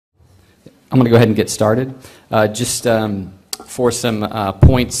I'm going to go ahead and get started. Just for some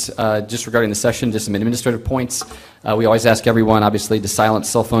points, just regarding the session, just some administrative points. We always ask everyone, obviously, to silence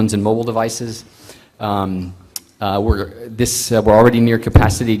cell phones and mobile devices. We're already near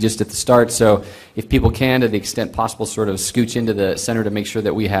capacity just at the start, so if people can, to the extent possible, sort of scooch into the center to make sure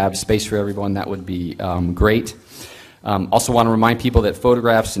that we have space for everyone, that would be great. Also want to remind people that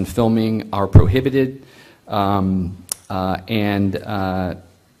photographs and filming are prohibited,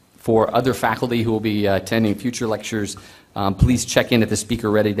 for other faculty who will be attending future lectures, please check in at the speaker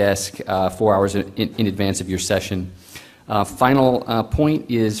ready desk 4 hours in advance of your session. Final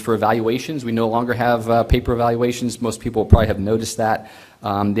point is for evaluations. We no longer have paper evaluations. Most people probably have noticed that.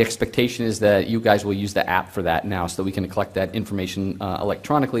 The expectation is that you guys will use the app for that now so that we can collect that information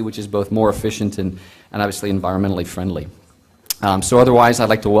electronically, which is both more efficient and obviously environmentally friendly. So otherwise, I'd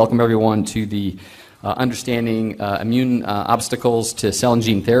like to welcome everyone to the Understanding Immune Obstacles to Cell and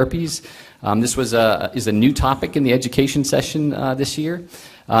Gene Therapies. This is a new topic in the education session this year.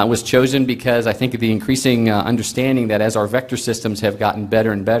 It was chosen because I think of the increasing understanding that as our vector systems have gotten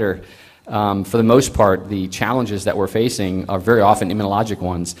better and better, for the most part, the challenges that we're facing are very often immunologic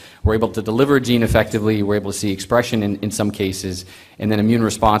ones. We're able to deliver a gene effectively, we're able to see expression in some cases, and then immune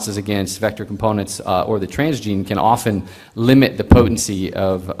responses against vector components or the transgene can often limit the potency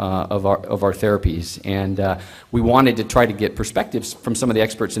of our therapies. And we wanted to try to get perspectives from some of the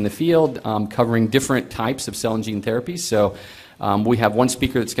experts in the field covering different types of cell and gene therapies. So we have one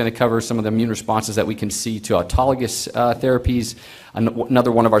speaker that's going to cover some of the immune responses that we can see to autologous therapies.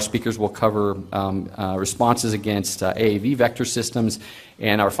 Another one of our speakers will cover responses against AAV vector systems.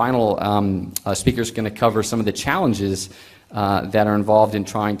 And our final speaker is going to cover some of the challenges that are involved in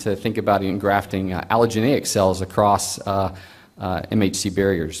trying to think about engrafting allogeneic cells across MHC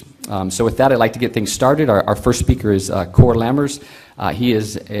barriers. So with that, I'd like to get things started. Our first speaker is Cor Lammers. He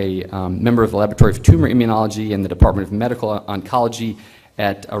is a member of the Laboratory of Tumor Immunology in the Department of Medical Oncology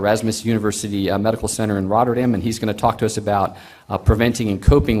at Erasmus University Medical Center in Rotterdam, and he's going to talk to us about preventing and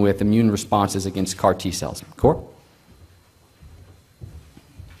coping with immune responses against CAR T cells. Cor?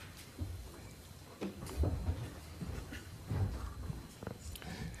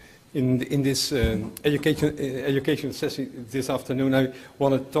 In this education session this afternoon, I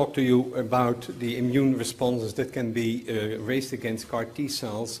want to talk to you about the immune responses that can be raised against CAR T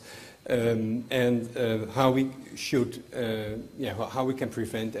cells and how we should, how we can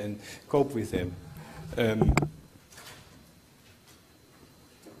prevent and cope with them. Does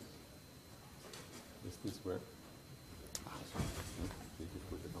this work?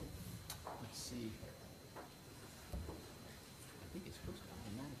 Let's see. I think it's supposed to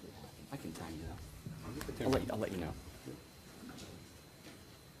automatically happen. I can time you though. I'll let you know.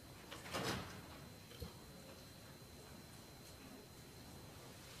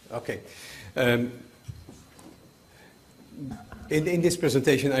 Okay. In this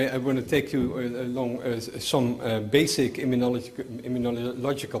presentation, I want to take you along some basic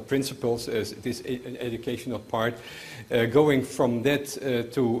immunological principles as this educational part, going from that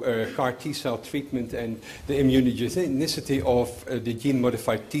to CAR T cell treatment and the immunogenicity of the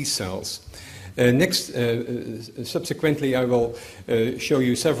gene-modified T cells. Subsequently, I will show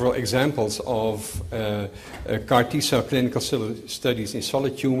you several examples of CAR T cell clinical studies in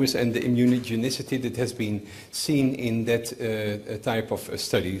solid tumors and the immunogenicity that has been seen in that type of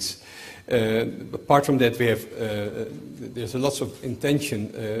studies. Apart from that, we have there's lots of intention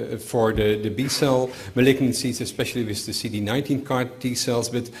for the B cell malignancies, especially with the CD19 CAR T cells,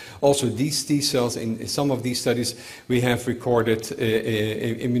 but also these T cells. In some of these studies, we have recorded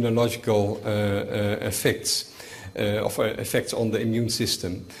immunological effects on the immune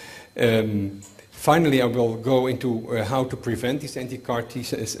system. Finally, I will go into how to prevent these anti-CAR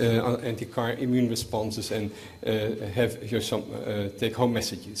immune responses and have here some take-home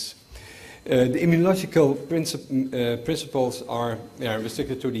messages. The immunological principles are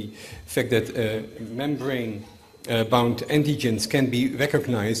restricted to the fact that membrane-bound antigens can be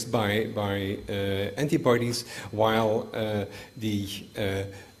recognized by antibodies, while the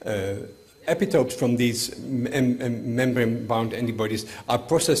epitopes from these membrane-bound antibodies are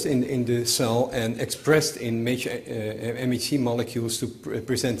processed in the cell and expressed in MHC molecules to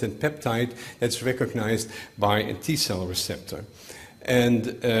present a peptide that's recognized by a T cell receptor.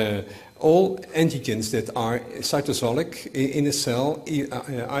 And all antigens that are cytosolic in a cell,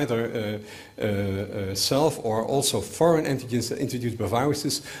 either self or also foreign antigens introduced by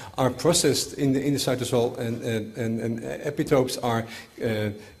viruses, are processed in the cytosol, and epitopes are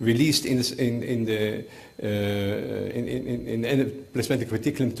released in the endoplasmatic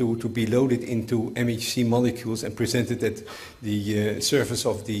reticulum to be loaded into MHC molecules and presented at the surface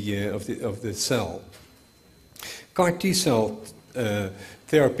of the cell. CAR T cell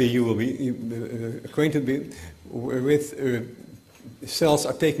therapy, you will be acquainted with. Cells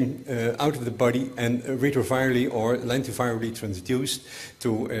are taken out of the body and retrovirally or lentivirally transduced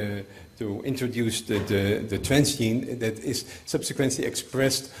to introduce the transgene that is subsequently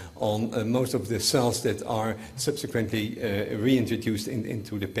expressed on most of the cells that are subsequently reintroduced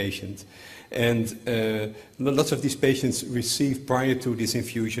into the patient. And lots of these patients receive, prior to this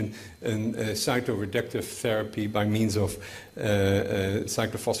infusion, a cytoreductive therapy by means of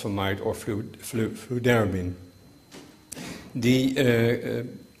cyclophosphamide or fludarabine. The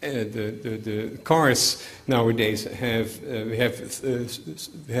CARs nowadays have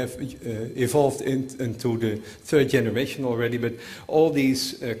evolved into the third generation already, but all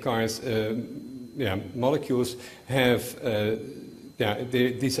these CARs molecules have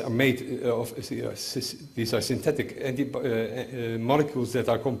these are made of these are synthetic molecules that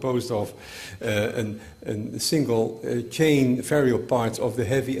are composed of a single chain, variable parts of the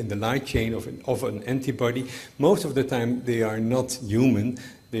heavy and the light chain of an antibody. Most of the time they are not human.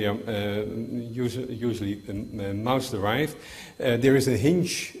 They are usually mouse-derived. There is a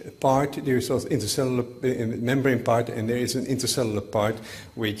hinge part, there is also intercellular membrane part, and there is an intercellular part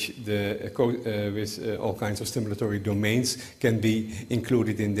which with all kinds of stimulatory domains can be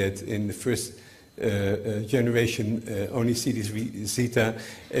included in that. In the first generation, only CD3 zeta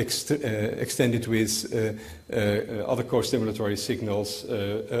extended with other co-stimulatory signals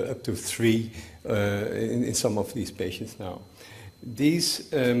up to 3 in some of these patients now.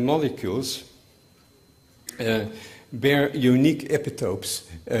 These molecules bear unique epitopes,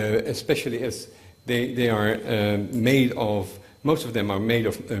 especially as they are made of, most of them are made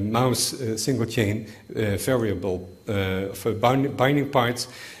of mouse single-chain variable for binding parts.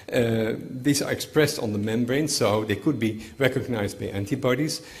 These are expressed on the membrane, so they could be recognized by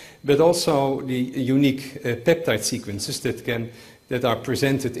antibodies, but also the unique peptide sequences that are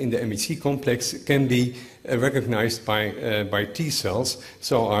presented in the MHC complex can be recognized by T cells,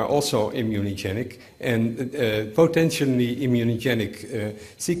 so are also immunogenic. And potentially immunogenic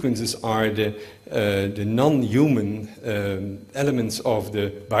sequences are the non-human elements of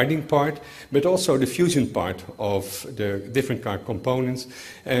the binding part, but also the fusion part of the different CAR components.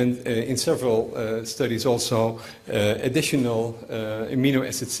 And in several studies also additional amino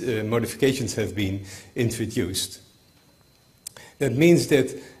acid modifications have been introduced. That means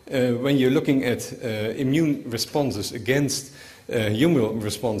that when you're looking at immune responses against human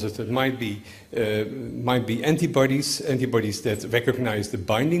responses, that might be antibodies that recognize the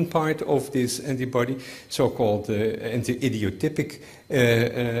binding part of this antibody, so-called anti-idiotypic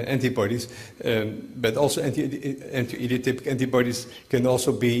antibodies. But also anti-idiotypic antibodies can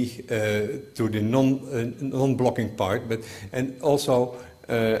also be to the non-blocking part, and also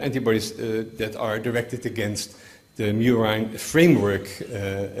antibodies that are directed against the murine framework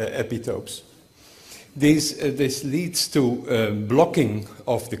epitopes. This leads to blocking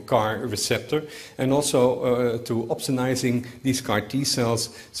of the CAR receptor and also to opsonizing these CAR T cells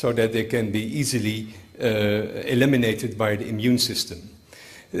so that they can be easily eliminated by the immune system.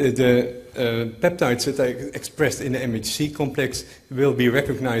 The peptides that are expressed in the MHC complex will be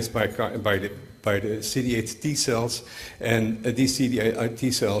recognized by the CD8 T cells, and these CD8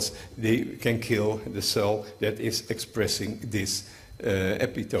 T cells, they can kill the cell that is expressing this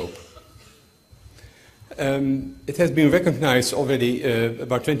epitope. It has been recognized already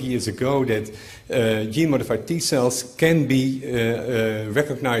about 20 years ago that gene-modified T cells can be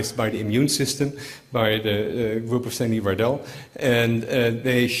recognized by the immune system, by the group of Stanley Wardell, and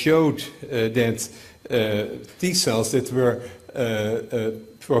they showed that T cells that were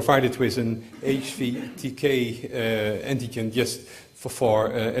provided with an HVTK antigen just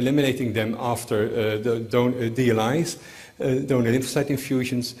for eliminating them after DLIs, donor lymphocyte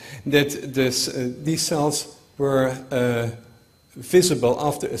infusions, that these cells were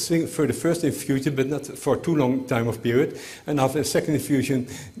visible for the first infusion, but not for too long time of period. And after a second infusion,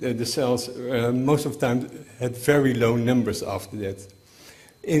 the cells most of the time had very low numbers after that.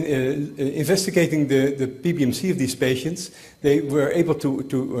 In investigating the PBMC of these patients, they were able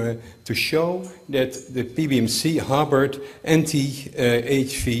to show that the PBMC harbored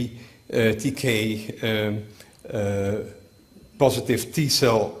anti-HVTK positive T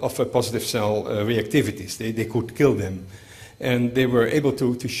cell of a positive cell reactivities. They could kill them. And they were able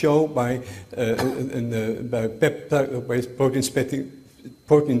to show by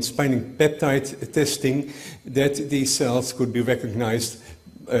protein spinding peptide testing that these cells could be recognized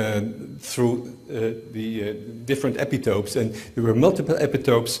through the different epitopes. And there were multiple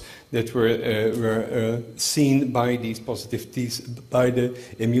epitopes that were seen by these positive Ts, by the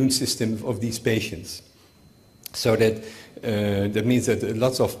immune system of these patients. So that means that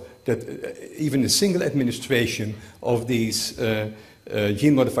even a single administration of these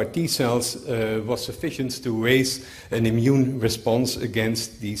gene-modified T cells was sufficient to raise an immune response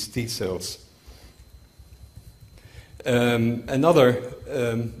against these T cells. Another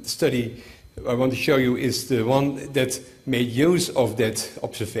study I want to show you is the one that made use of that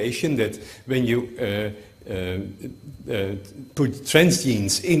observation, that when you put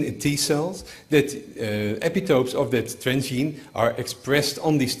transgenes in T cells, that epitopes of that transgene are expressed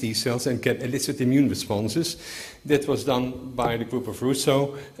on these T cells and can elicit immune responses. That was done by the group of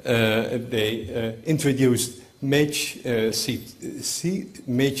Russo. They introduced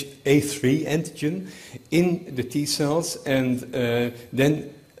MAGE-A3 antigen in the T cells and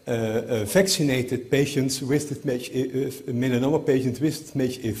then vaccinated patients with melanoma patients with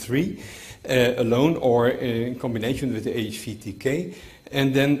MAGE-A3 alone or in combination with the HVTK,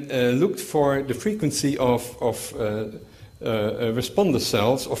 and then looked for the frequency of responder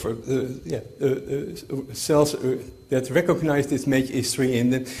cells, cells that recognized this MAGE-A3,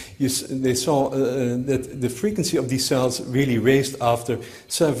 and then they saw that the frequency of these cells really raised after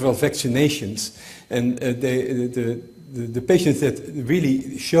several vaccinations. And the patients that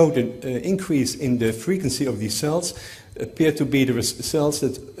really showed an increase in the frequency of these cells appear to be the cells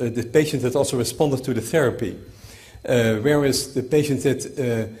that the patients that also responded to the therapy, whereas the patients that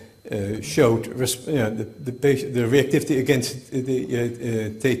showed the reactivity against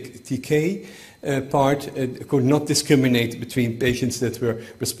the TK part could not discriminate between patients that were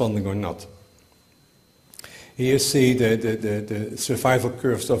responding or not. Here you see the survival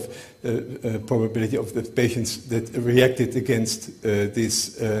curves of probability of the patients that reacted against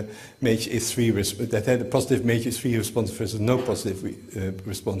this MAGE-A3 that had a positive MAGE-A3 response versus no positive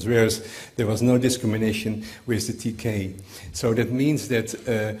response, whereas there was no discrimination with the TK. So that means that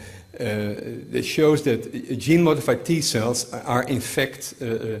it shows that gene-modified T cells are in fact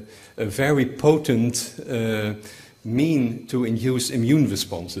a very potent mean to induce immune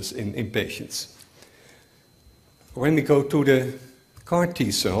responses in patients. When we go to the CAR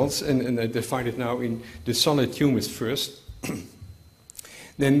T cells, and I divide it now in the solid tumors first,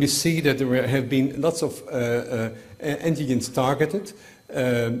 then we see that there have been lots of antigens targeted.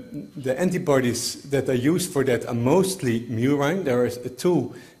 The antibodies that are used for that are mostly murine. There are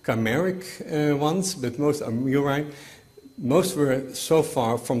two chimeric ones, but most are murine. Most were so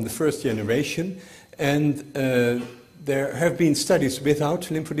far from the first generation, and there have been studies without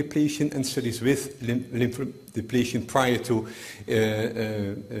lymphodepletion and studies with lymphodepletion prior to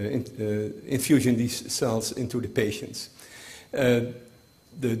infusing these cells into the patients. The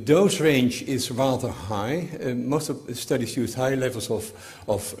dose range is rather high. Most of the studies use high levels of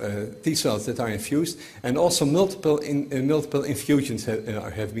T cells that are infused, and also multiple infusions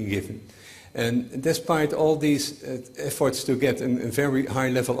have been given. And despite all these efforts to get a very high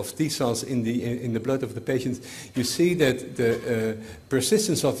level of T cells in the blood of the patients, you see that the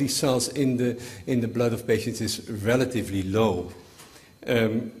persistence of these cells in the blood of patients is relatively low.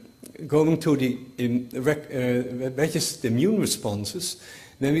 Going to the immune responses,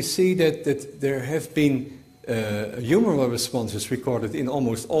 then we see that there have been humoral responses recorded in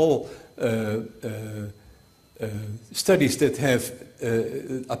almost all studies that have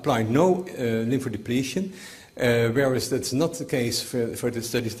applied no lymphodepletion, whereas that's not the case for the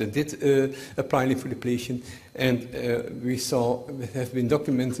studies that did apply lymphodepletion. And we saw, have been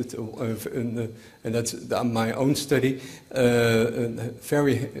documented, and that's my own study,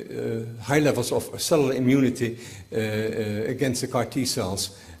 very high levels of cellular immunity against the CAR T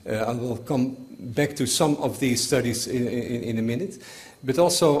cells. I will come back to some of these studies in a minute. But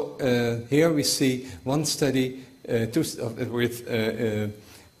also here we see one study in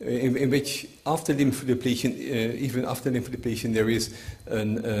which after lymphodepletion, even after lymphodepletion, there is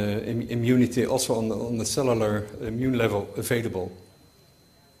an immunity also on the cellular immune level available.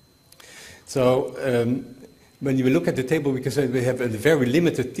 So when you look at the table, we can say we have a very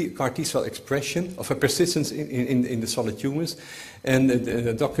limited CAR T cell expression of a persistence in the solid tumors,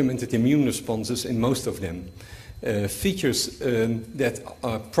 and documented immune responses in most of them. features that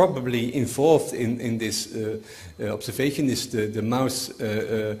are probably involved in this observation is the mouse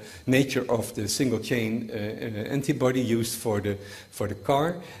nature of the single chain antibody used for the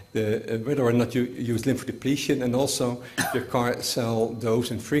CAR, whether or not you use lymphodepletion, and also the CAR cell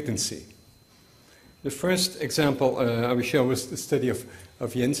dose and frequency. The first example I will show was the study of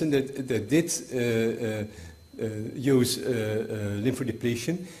Jensen that did use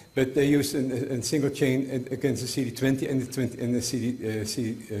lymphodepletion, but they used a single chain against the CD20 and the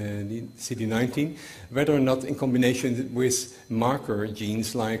CD19, whether or not in combination with marker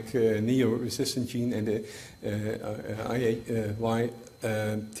genes like neo-resistant gene and the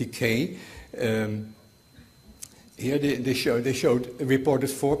IAY-TK. Here they reported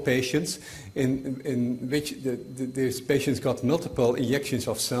 4 patients in which these patients got multiple injections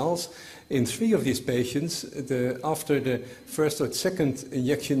of cells. In 3 of these patients, after the first or second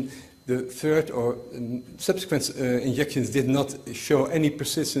injection, the third or subsequent injections did not show any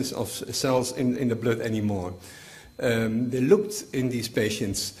persistence of cells in the blood anymore. They looked in these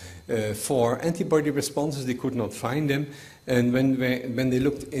patients for antibody responses. They could not find them. And when they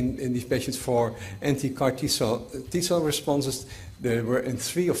looked in these patients for anti-CAR T-cell responses, there were in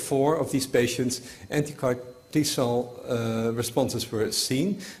 3 or 4 of these patients anti-CAR T-cell responses were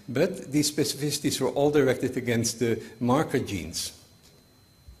seen, but these specificities were all directed against the marker genes.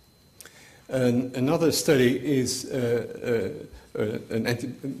 Another study is a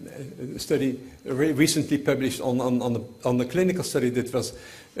study recently published on the clinical study that was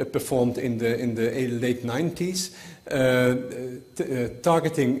performed in the late 90s,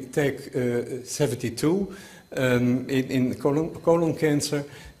 targeting TAG72 in colon cancer.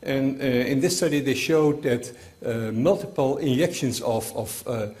 And in this study, they showed that multiple injections of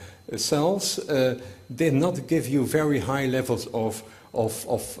cells did not give you very high levels of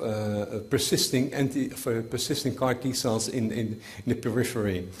persisting CAR T cells in the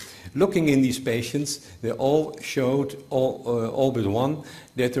periphery. Looking in these patients, they all showed, all but one,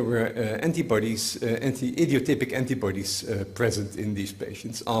 that there were antibodies, idiotypic antibodies present in these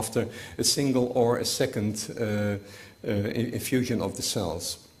patients after a single or a second infusion of the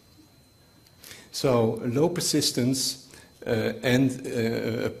cells. So low persistence and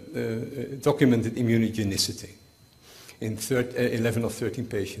documented immunogenicity in 11 of 13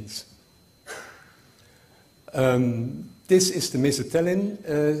 patients. This is the mesothelin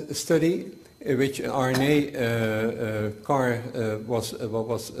study, in which RNA CAR was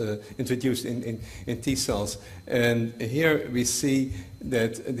introduced in T cells. And here we see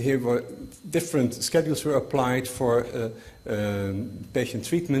that here were different schedules were applied for patient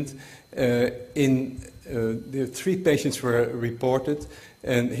treatment. The 3 patients were reported.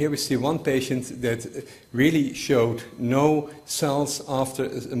 And here we see one patient that really showed no cells after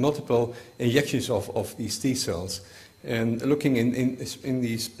multiple injections of these T cells. And looking in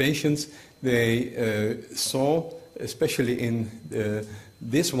these patients, they saw, especially in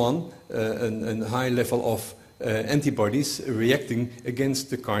this one, a high level of antibodies reacting against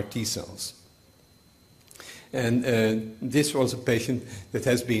the CAR T cells. And this was a patient that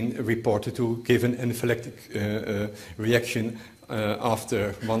has been reported to give an anaphylactic reaction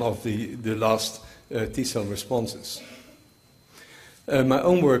after one of the last T-cell responses. My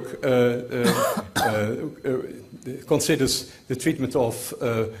own work considers the treatment of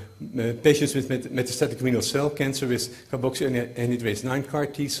patients with metastatic renal cell cancer with carboxyanhydrase 9 CAR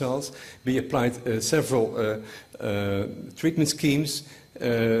T cells. We applied several treatment schemes.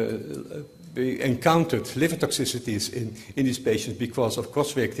 We encountered liver toxicities in these patients because of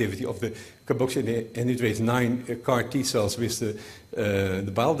cross-reactivity of the carboxyanhydrase 9 CAR T cells with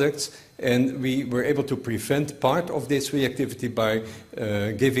the bile ducts, and we were able to prevent part of this reactivity by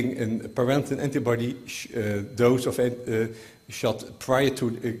giving a parental antibody dose of shot prior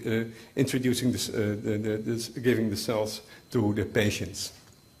to introducing giving the cells to the patients.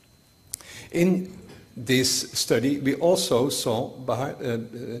 In this study, we also saw a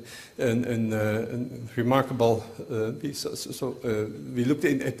remarkable. We looked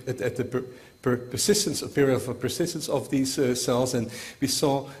at the period of persistence of these cells, and we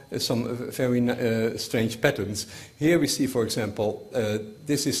saw some very strange patterns. Here we see, for example,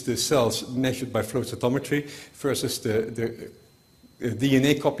 this is the cells measured by flow cytometry versus the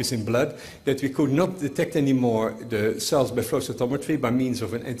DNA copies in blood, that we could not detect anymore the cells by flow cytometry by means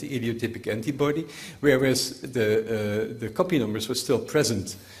of an anti-idiotypic antibody, whereas the copy numbers were still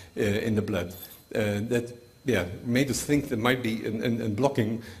present in the blood. That made us think there might be a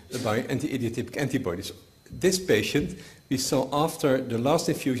blocking by anti-idiotypic antibodies. This patient, we saw after the last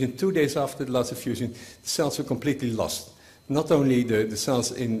infusion, 2 days after the last infusion, the cells were completely lost. Not only the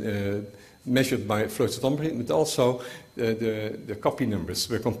cells in measured by flow cytometry, but also the copy numbers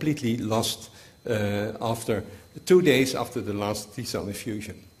were completely lost after 2 days after the last T-cell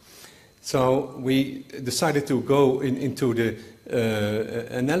infusion. So we decided to go into the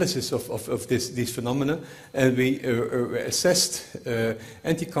analysis of these phenomena, and we assessed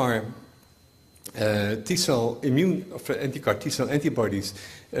anti-CAR T-cell antibodies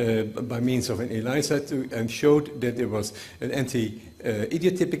by means of an ELISA and showed that there was an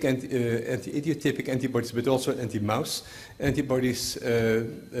anti-idiotypic antibodies, but also anti-mouse antibodies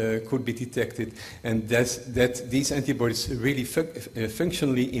could be detected, and that these antibodies really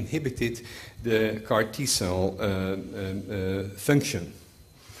functionally inhibited the CAR T-cell function.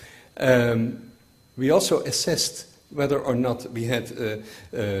 We also assessed whether or not we had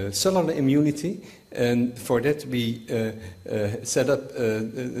cellular immunity, and for that we set up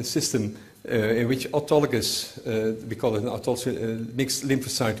a system in which autologous, we call it an autologous mixed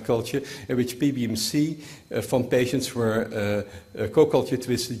lymphocyte culture, in which PBMC from patients were co-cultured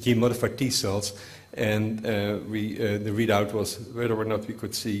with gene-modified T cells, and the readout was whether or not we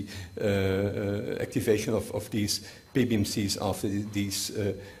could see activation of these PBMCs after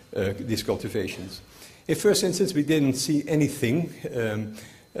these cultivations. In first instance, we didn't see anything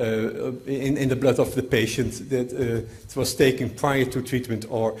in the blood of the patient that it was taken prior to treatment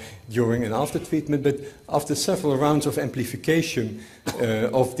or during and after treatment, but after several rounds of amplification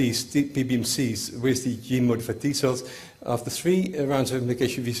of these PBMCs with the gene-modified T cells, after 3 rounds of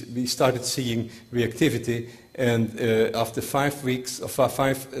amplification, we started seeing reactivity, and after 5 weeks,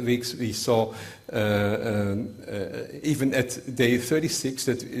 we saw even at day 36,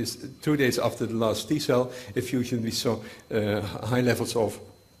 that is 2 days after the last T-cell infusion, we saw high levels of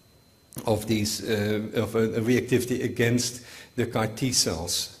reactivity against the CAR T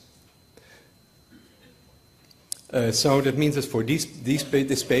cells. So that means that for this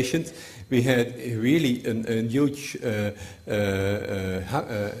patient, we had really a huge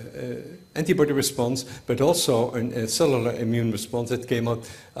antibody response, but also a cellular immune response that came out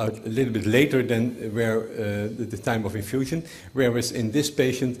a little bit later than where the time of infusion. Whereas in this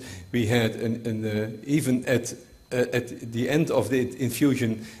patient, we had even at the end of the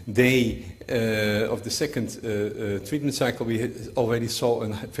infusion day of the second treatment cycle, we already saw a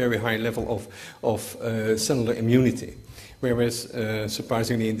very high level of cellular immunity. Whereas,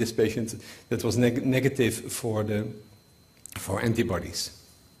 surprisingly, in this patient, that was negative for antibodies.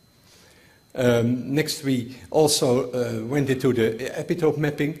 Next, we also went into the epitope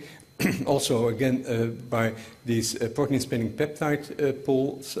mapping, also again by these protein-spanning peptide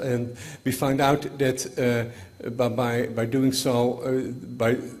pools, and we found out that by doing so,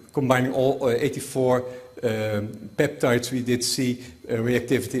 by combining all 84 peptides, we did see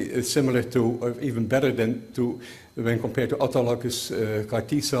reactivity similar to, or even better than when compared to autologous CAR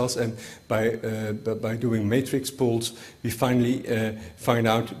T cells, and by doing matrix pools, we finally find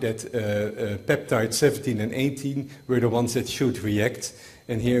out that peptides 17 and 18 were the ones that should react.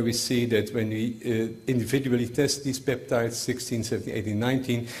 And here we see that when we individually test these peptides, 16, 17, 18,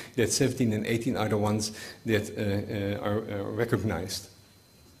 19, that 17 and 18 are the ones that are recognized.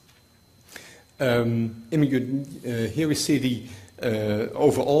 Here we see the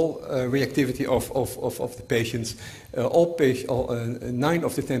overall reactivity of the patients. 9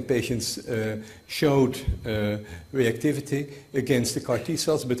 of the 10 patients showed reactivity against the CAR T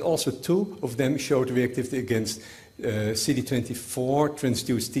cells, but also 2 of them showed reactivity against CD24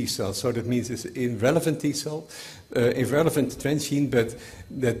 transduced T cells. So that means it's irrelevant T cell, irrelevant transgene, but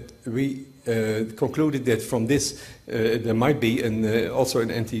that we concluded that from this there might be also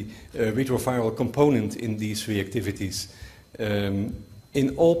an anti-retroviral component in these reactivities.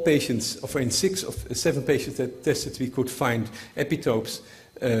 In all patients, or in 6 of 7 patients that tested, we could find epitopes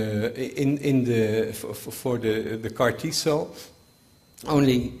for the CAR T cell.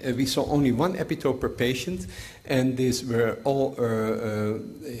 We saw only 1 epitope per patient, and these were all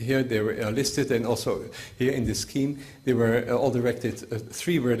here. They were listed, and also here in the scheme, they were all directed.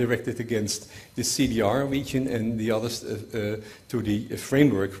 3 were directed against the CDR region, and the others to the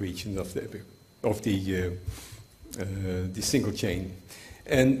framework region of the single chain.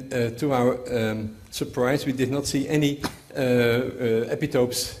 And to our surprise, we did not see any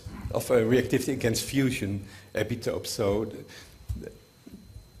epitopes of reactivity against fusion epitopes. So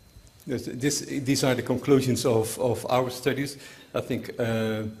these are the conclusions of our studies. I think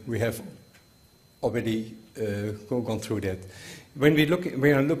we have already gone through that. When we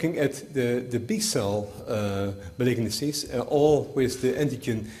are looking at the B-cell malignancies, all with the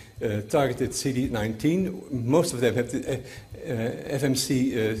antigen targeted CD19, most of them have the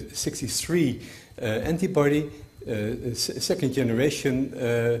FMC63 antibody, second generation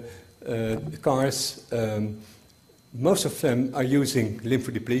CARs, most of them are using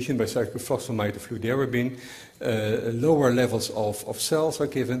lymphodepletion by cyclophosphamide or fludarabine. Lower levels of cells are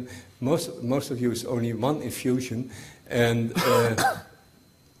given. Most of use only one infusion, and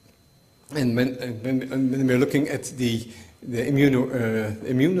when we're looking at the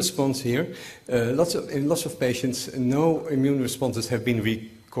immune response here, in lots of patients, no immune responses have been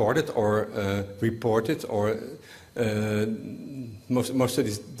recorded or reported, or most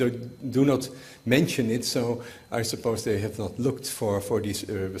studies do not mention it, so I suppose they have not looked for these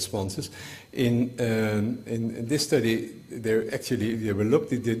responses. In this study, they were looked.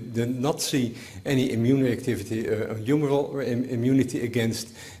 They did not see any immune reactivity, humoral immunity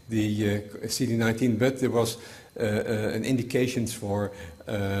against the CD19, but there was an indication for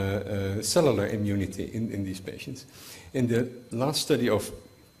cellular immunity in these patients. In the last study of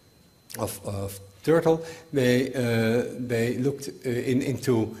Turtle, they looked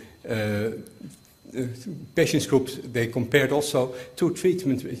into patients groups. They compared also two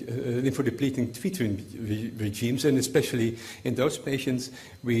treatment, lymphodepleting treatment regimes, and especially in those patients,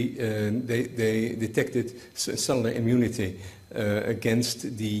 they detected cellular immunity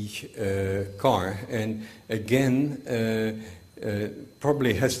against the CAR, and again,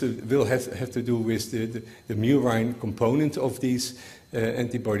 probably will have to do with the murine component of these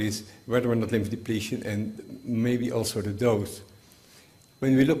antibodies, whether or not lymphodepletion, and maybe also the dose.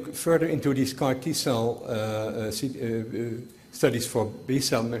 When we look further into these CAR T-cell studies for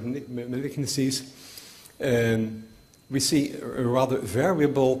B-cell malignancies, we see a rather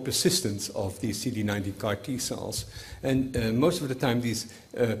variable persistence of these CD19 CAR T-cells, and most of the time these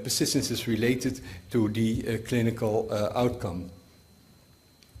persistence is related to the clinical outcome.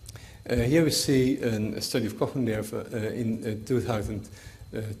 Here we see a study of Kochner in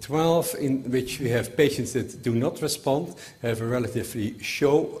 2012, in which we have patients that do not respond, have a relatively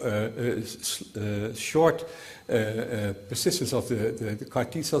short persistence of the CAR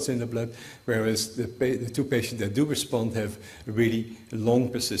T cells in the blood, whereas the two patients that do respond have really long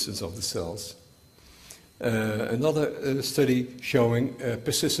persistence of the cells. Another study showing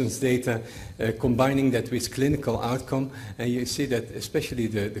persistence data, combining that with clinical outcome, and you see that especially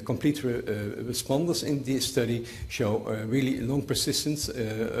the complete responders in this study show really long persistence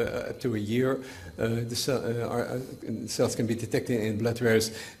up to a year. The cells can be detected in blood,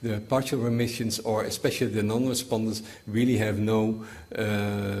 whereas the partial remissions, or especially the non-responders, really have no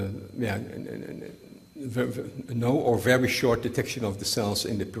or very short detection of the cells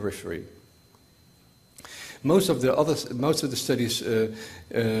in the periphery. Most of the studies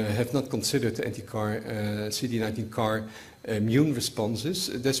have not considered anti-CAR, CD19 CAR immune responses,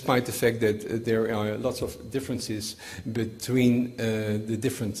 despite the fact that there are lots of differences between the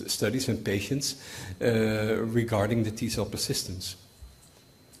different studies and patients regarding the T-cell persistence.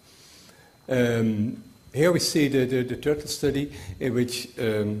 Here we see the Turtle study, in which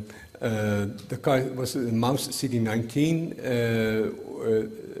the CAR was a mouse CD19,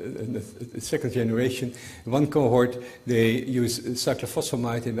 the second generation. In one cohort, they used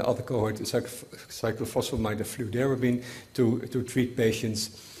cyclophosphamide, in the other cohort, cyclophosphamide and fludarabine to treat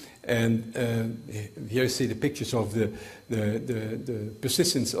patients. And here you see the pictures of the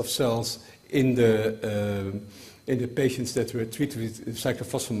persistence of cells in the patients that were treated with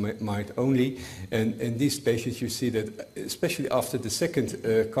cyclophosphamide only. And in these patients, you see that, especially after the second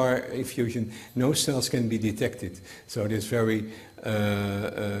CAR infusion, no cells can be detected. So it is very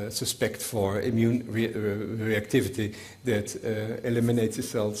suspect for immune reactivity that eliminates the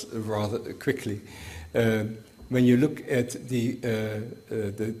cells rather quickly. When you look at the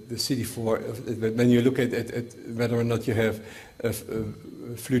CD4, when you look at whether or not you have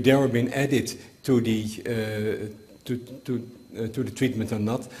fludarabine added to the treatment or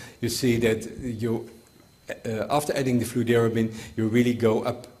not, you see that after adding the fludarabine, you really go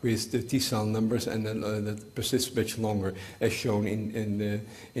up with the T-cell numbers, and that persists much longer, as shown in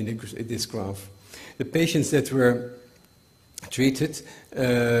this graph. The patients that were treated,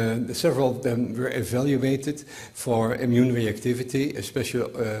 several of them were evaluated for immune reactivity,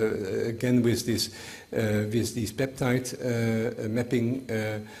 especially again with these peptide mapping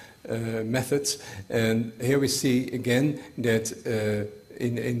methods. And here we see again that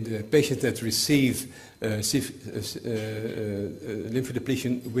in the patients that receive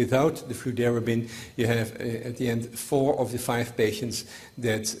lymphodepletion without the fludarabine, you have at the end 4 of the 5 patients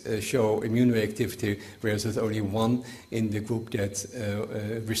that show immune reactivity, whereas there's only 1 in the group that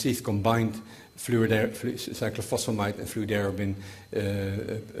received combined cyclophosphamide and fludarabine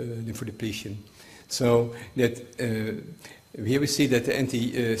lymphodepletion. So that here we see that the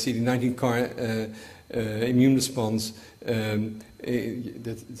anti-CD19 CAR immune response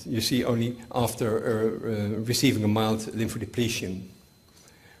that you see only after receiving a mild lymphodepletion.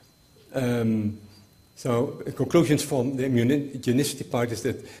 So conclusions from the immunogenicity part is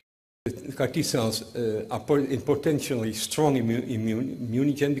that the CAR T cells are potentially strong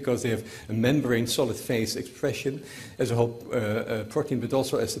immunogen because they have a membrane solid phase expression as a whole protein, but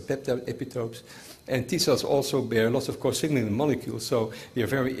also as the peptide epitopes. And T cells also bear lots of co-signaling molecules, so they are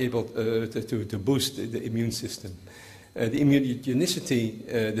very able to boost the immune system. The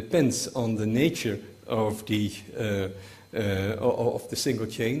immunogenicity depends on the nature of the single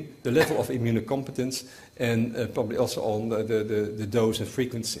chain, the level of immunocompetence, and probably also on the dose and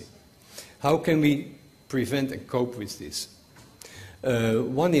frequency. How can we prevent and cope with this?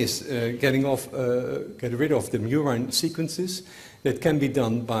 One is get rid of the murine sequences. That can be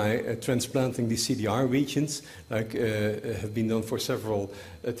done by transplanting the CDR regions, like have been done for several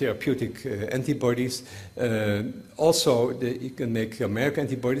therapeutic antibodies. Also, you can make chimeric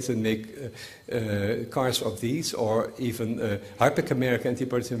antibodies and make CARs of these, or even hyperchimeric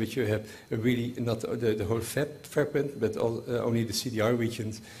antibodies in which you have really not the whole fragment, but only the CDR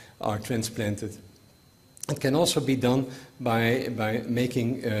regions are transplanted. It can also be done by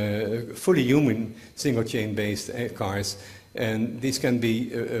making fully human single-chain based CARs. And these can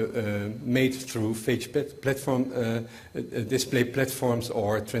be made through phage platform, display platforms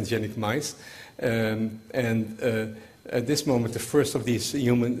or transgenic mice. At this moment, the first of these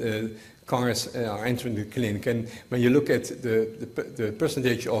human CARs are entering the clinic. And when you look at the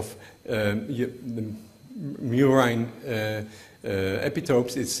percentage of the murine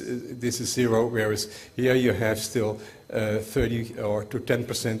epitopes, this is 0, whereas here you have still 30 or to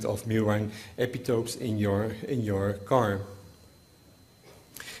 10% of murine epitopes in your CAR.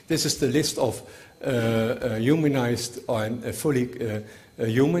 This is the list of humanized and fully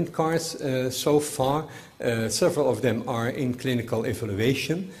human CARs so far. Several of them are in clinical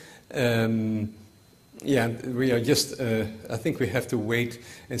evaluation. Yeah, we are just, I think we have to wait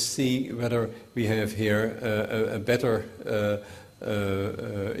and see whether we have here a better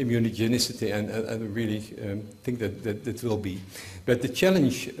immunogenicity, and I really think that will be. But the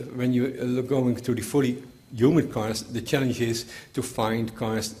challenge when you are going to the fully human CARs, the challenge is to find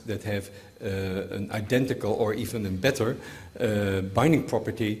CARs that have an identical or even a better binding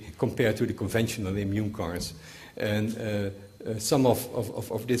property compared to the conventional immune CARs. And some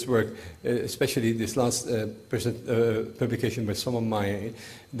of this work, especially this last publication by some of my,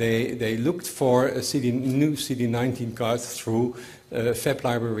 they looked for new CD19 CARs through Fab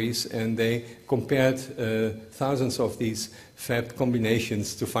libraries, and they compared thousands of these Fab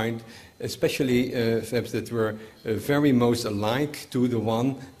combinations to find especially Fabs that were very most alike to the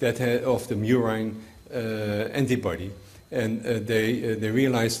one that had of the murine antibody. And they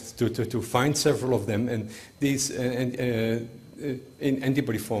realized to find several of them, and these in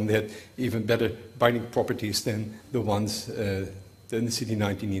antibody form they had even better binding properties than the ones than the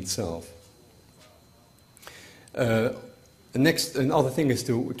CD19 itself. Another thing is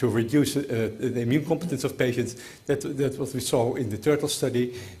to reduce the immune competence of patients. That's what we saw in the turtle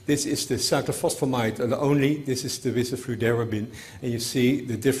study. This is the cyclophosphamide only. This is the fludarabine, and you see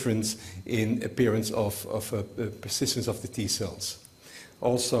the difference in appearance of persistence of the T cells.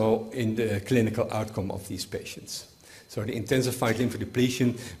 Also in the clinical outcome of these patients. So the intensified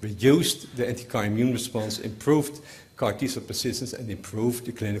lymphodepletion reduced the anti-CAR immune response, improved CAR T cell persistence, and improved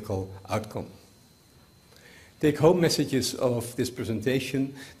the clinical outcome. Take-home messages of this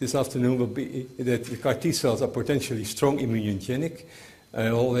presentation this afternoon will be that the CAR T cells are potentially strong immunogenic. I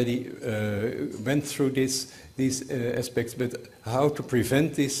already went through these aspects, but how to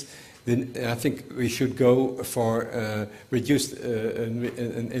prevent this? Then I think we should go for reduced and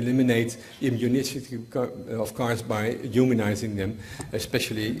eliminate immunogenicity of CARs by humanizing them,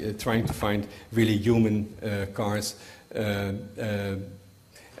 especially trying to find really human CARs.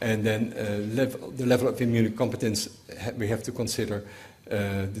 And then the level of immunocompetence we have to consider,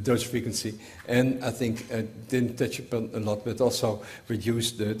 the dose frequency, and I think I didn't touch upon a lot, but also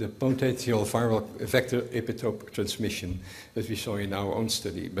reduce the potential viral vector epitope transmission that we saw in our own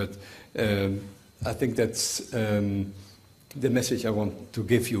study. But I think that's the message I want to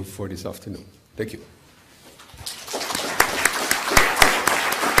give you for this afternoon. Thank you.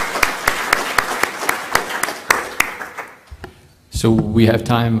 So we have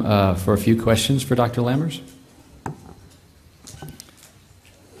time for a few questions for Dr. Lammers.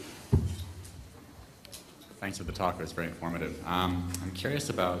 Thanks for the talk. It was very informative. I'm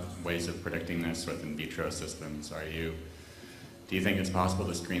curious about ways of predicting this with in vitro systems. Do you think it's possible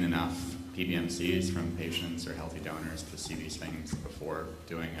to screen enough PBMCs from patients or healthy donors to see these things before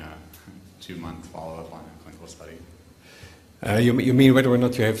doing a 2-month follow-up on a clinical study? You mean whether or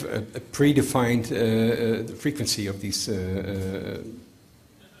not you have a predefined frequency of these? Or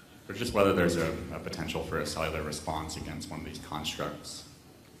just whether there's a potential for a cellular response against one of these constructs?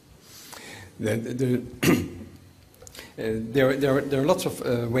 There are lots of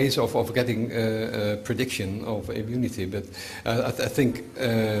ways of getting prediction of immunity, but I think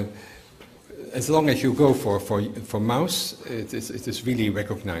as long as you go for mouse, it is really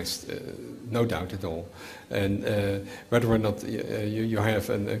recognized, no doubt at all. And whether or not you have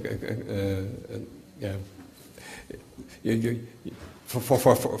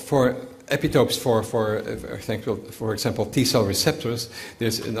for epitopes for example T-cell receptors,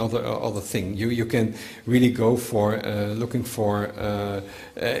 there's another thing. You can really go for looking for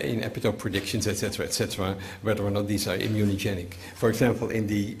in epitope predictions, etc., whether or not these are immunogenic. For example, in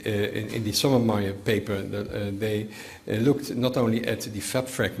the Sommermeyer paper, they looked not only at the Fab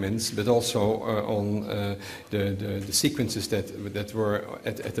fragments but also on the sequences that were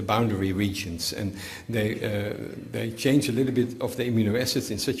at the boundary regions, and they changed a little bit of the amino acids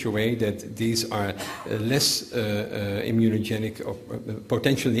in such a way that these are less immunogenic or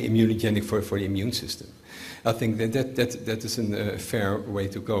potentially immunogenic for the immune system. I think that is a fair way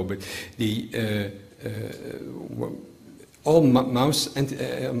to go. But all mouse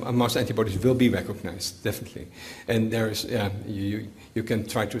antibodies will be recognized, definitely. And there is you can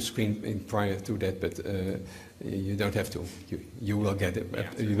try to screen prior to that, but you don't have to. You will get it.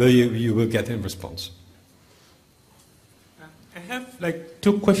 You will get a response. I have like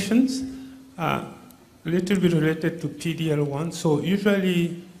 2 questions, a little bit related to PD-L1. So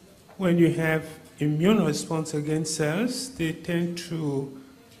usually when you have immune response against cells, they tend to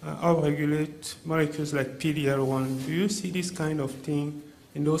upregulate molecules like PD-L1. Do you see this kind of thing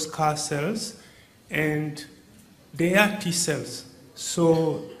in those CAR cells? And they are T cells.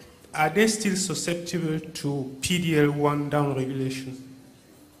 So are they still susceptible to PD-L1 downregulation?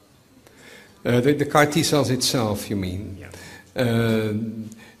 The CAR T cells itself, you mean? Yeah.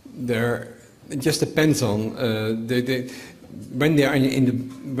 It just depends on when they are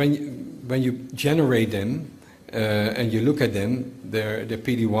when you generate them and you look at them, the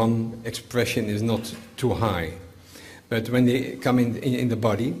PD-1 expression is not too high. But when they come in the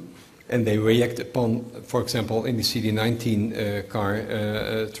body and they react upon, for example, in the CD19 CAR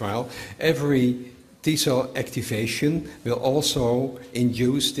trial, every T cell activation will also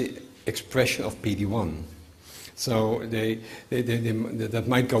induce the expression of PD-1. So that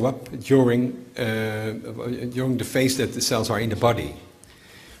might go up during the phase that the cells are in the body.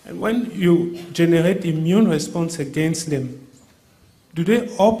 And when you generate immune response against them, do they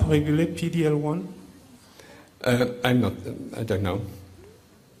upregulate PD-L1? I don't know.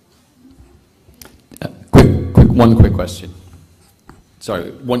 One quick question.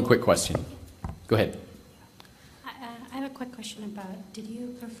 Sorry, one quick question. Go ahead. I have a quick question about, did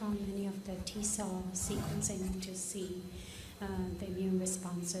you perform any of the T-cell sequencing to see the immune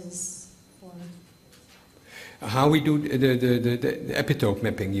responses for? How we do the epitope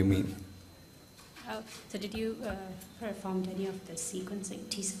mapping, you mean? Oh, so did you perform any of the sequencing,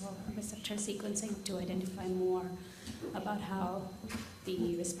 T-cell receptor sequencing, to identify more about how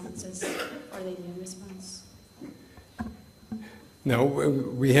the responses or the immune response? No,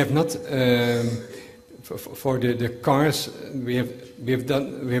 we have not. For the CARs, we have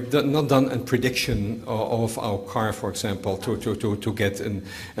not done a prediction of our CAR, for example, to get an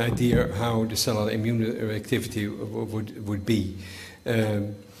idea how the cellular immune activity would be.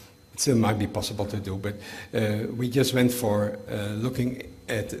 It still might be possible to do, but we just went for looking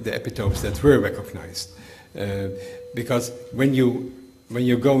at the epitopes that were recognized, because when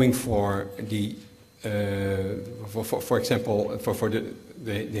you're going for the for example for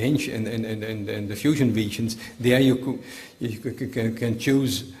the hinge and the fusion regions, there you can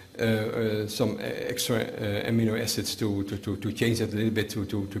choose some extra amino acids to change that a little bit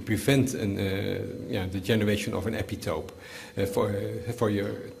to prevent the generation of an epitope for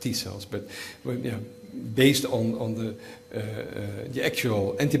your T cells. But based on the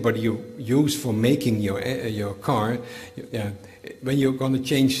actual antibody you use for making your CAR, when you're going to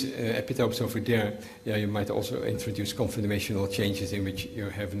change epitopes over there, you might also introduce conformational changes in which you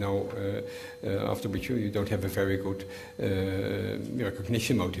have after which you don't have a very good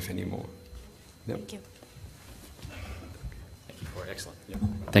recognition motive anymore. Yeah. Thank you. Thank you, Cor. Excellent. Yeah.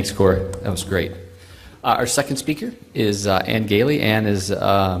 Thanks, Cor. That was great. Our second speaker is Anne Gailey. Anne is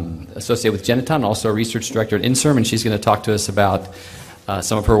associated with Geniton, also a research director at INSERM, and she's going to talk to us about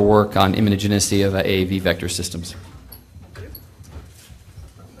some of her work on immunogenicity of AAV vector systems.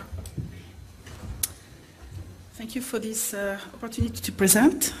 Thank you for this opportunity to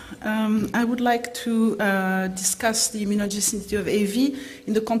present. I would like to discuss the immunogenicity of AV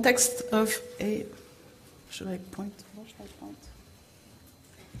in the context of a, should I point?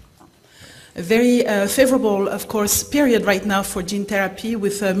 A very favorable, of course, period right now for gene therapy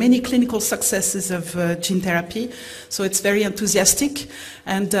with many clinical successes of gene therapy. So it's very enthusiastic.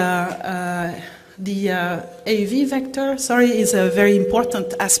 And the AAV vector, is a very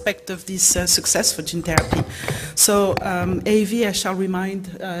important aspect of this success for gene therapy. So AAV, I shall remind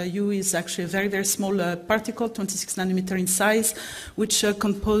you, is actually a very, very small particle, 26 nanometer in size, which is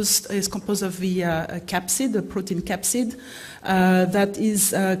composed of the capsid, the protein capsid, that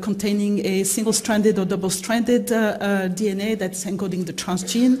is containing a single-stranded or double-stranded DNA that's encoding the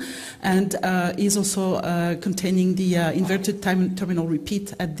transgene, and is also containing the inverted terminal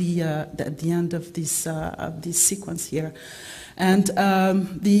repeat at the end of this sequence here. And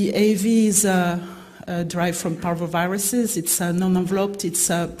the AAV is derived from parvoviruses. It's non-enveloped.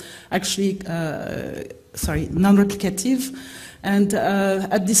 It's actually non-replicative. And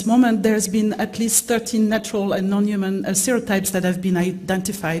at this moment, there's been at least 13 natural and non-human serotypes that have been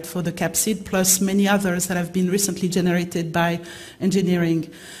identified for the capsid, plus many others that have been recently generated by engineering.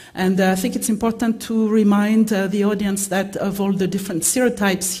 And I think it's important to remind the audience that of all the different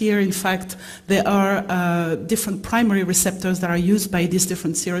serotypes here, in fact, there are different primary receptors that are used by these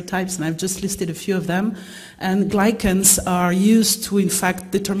different serotypes, and I've just listed a few of them. And glycans are used to, in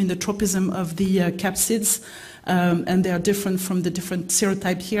fact, determine the tropism of the capsids. And they are different from the different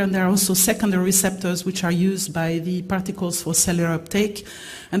serotype here, and there are also secondary receptors which are used by the particles for cellular uptake.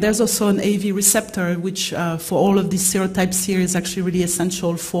 And there's also an AV receptor, which for all of these serotypes here is actually really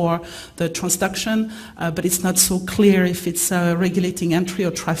essential for the transduction, but it's not so clear if it's regulating entry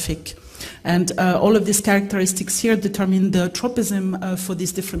or traffic. And all of these characteristics here determine the tropism for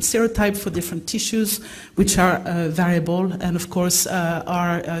these different serotypes, for different tissues, which are variable and, of course,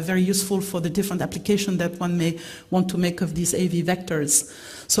 are very useful for the different application that one may want to make of these AV vectors.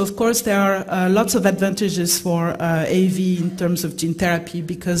 So, of course, there are lots of advantages for AV in terms of gene therapy,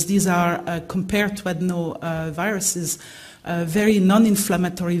 because these are, compared to adenoviruses, very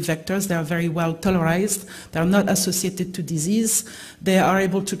non-inflammatory vectors. They are very well tolerated. They are not associated to disease. They are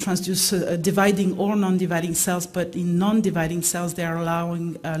able to transduce dividing or non-dividing cells, but in non-dividing cells, they are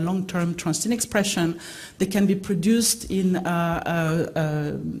allowing long-term transgene expression. They can be produced in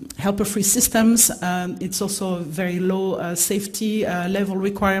helper-free systems. It's also a very low safety level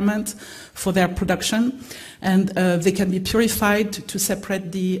requirement for their production. And they can be purified to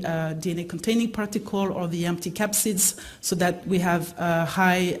separate the DNA-containing particle or the empty capsids, so that we have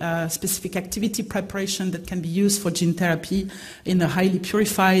high specific activity preparation that can be used for gene therapy in a highly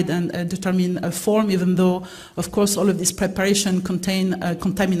purified and determined form, even though, of course, all of this preparation contain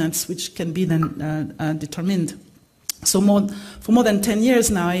contaminants which can be then determined. So for more than 10 years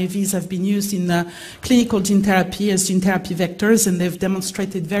now, AAVs have been used in clinical gene therapy as gene therapy vectors, and they've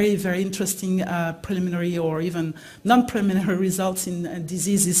demonstrated very, very interesting preliminary or even non-preliminary results in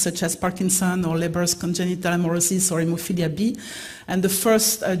diseases such as Parkinson or Leber's congenital amaurosis or hemophilia B. And the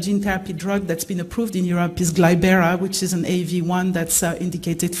first gene therapy drug that's been approved in Europe is Glybera, which is an AAV1 that's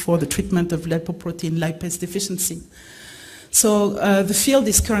indicated for the treatment of lipoprotein lipase deficiency. So the field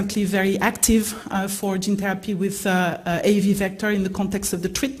is currently very active for gene therapy with AAV vector in the context of the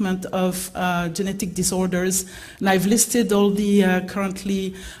treatment of genetic disorders. And I've listed all the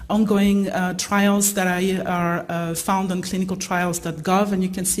currently ongoing trials that are found on clinicaltrials.gov, and you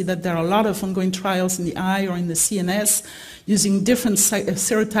can see that there are a lot of ongoing trials in the eye or in the CNS using different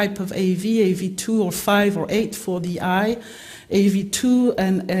serotype of AAV, AAV2 or 5 or 8 for the eye, AAV2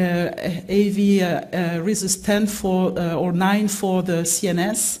 and AAV rhesus 10 for, or 9 for the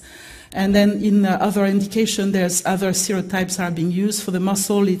CNS. And then in other indication, there's other serotypes that are being used. For the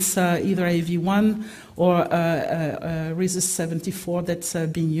muscle, it's either AAV1 or rhesus 74 that's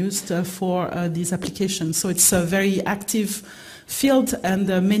being used for these applications. So it's a very active field, and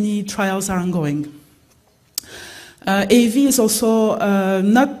many trials are ongoing. AAV is also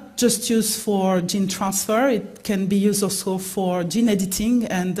not just used for gene transfer. It can be used also for gene editing,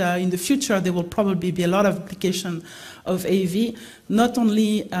 and in the future there will probably be a lot of application of AAV, not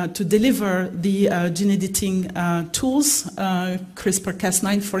only to deliver the gene editing tools,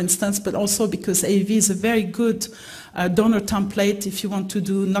 CRISPR-Cas9 for instance, but also because AAV is a very good donor template if you want to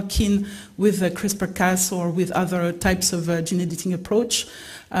do knock-in with CRISPR-Cas or with other types of gene editing approach.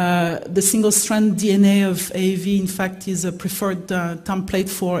 The single-strand DNA of AAV, in fact, is a preferred template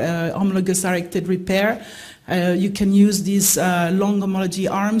for homologous directed repair. You can use these long homology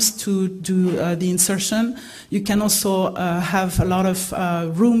arms to do the insertion. You can also have a lot of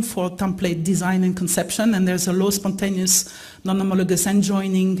room for template design and conception, and there's a low spontaneous non-homologous end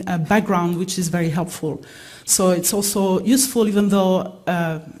joining background, which is very helpful. So it's also useful, even though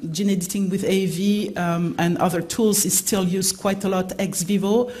gene editing with AAV and other tools is still used quite a lot ex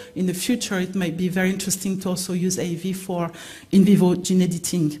vivo. In the future, it might be very interesting to also use AAV for in vivo gene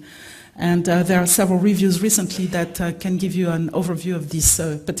editing. And there are several reviews recently that can give you an overview of this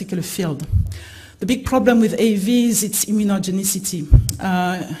particular field. The big problem with AAV is its immunogenicity.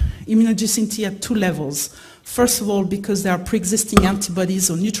 Immunogenicity at two levels. First of all, because there are pre-existing antibodies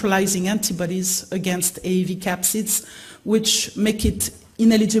or neutralizing antibodies against AAV capsids, which make it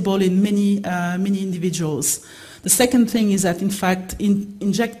ineligible in many individuals. The second thing is that, in fact,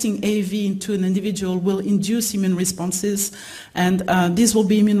 injecting AAV into an individual will induce immune responses, and these will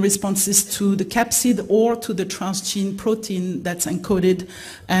be immune responses to the capsid or to the transgene protein that's encoded,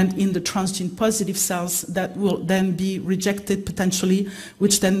 and in the transgene positive cells that will then be rejected potentially,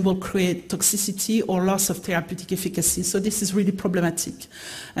 which then will create toxicity or loss of therapeutic efficacy. So this is really problematic.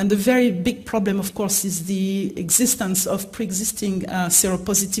 And the very big problem, of course, is the existence of pre-existing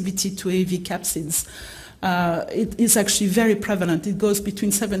seropositivity to AAV capsids. It is actually very prevalent. It goes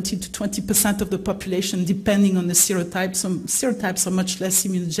between 70 to 20% of the population, depending on the serotype. Some serotypes are much less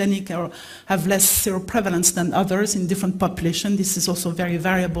immunogenic or have less seroprevalence than others in different populations. This is also very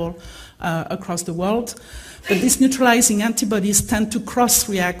variable across the world. But these neutralizing antibodies tend to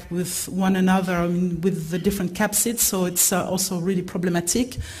cross-react with one another, with the different capsids, so it's also really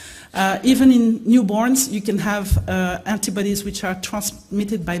problematic. Even in newborns, you can have antibodies which are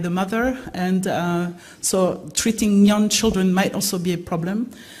transmitted by the mother, and so treating young children might also be a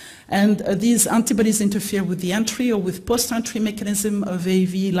problem. And these antibodies interfere with the entry or with post-entry mechanism of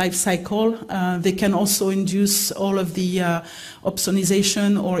AAV life cycle. They can also induce all of the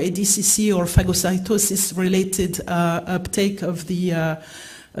opsonization or ADCC or phagocytosis-related uptake of the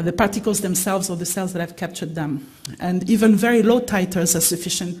particles themselves or the cells that have captured them. And even very low titers are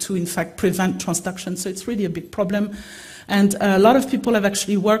sufficient to, in fact, prevent transduction. So it's really a big problem. And a lot of people have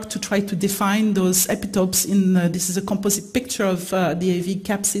actually worked to try to define those epitopes in, this is a composite picture of the AAV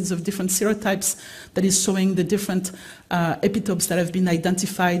capsids of different serotypes that is showing the different epitopes that have been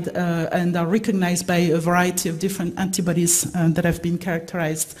identified and are recognized by a variety of different antibodies that have been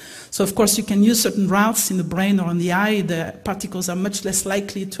characterized. So of course you can use certain routes in the brain or on the eye. The particles are much less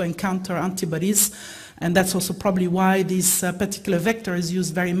likely to encounter antibodies. And that's also probably why this particular vector is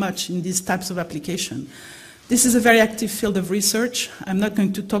used very much in these types of application. This is a very active field of research. I'm not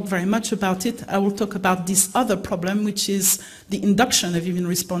going to talk very much about it. I will talk about this other problem, which is the induction of immune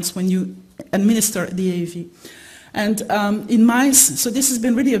response when you administer the AAV. And in mice, so this has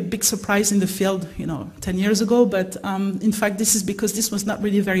been really a big surprise in the field, 10 years ago, but in fact this is because this was not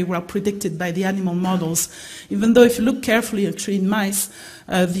really very well predicted by the animal models. Even though if you look carefully actually in mice,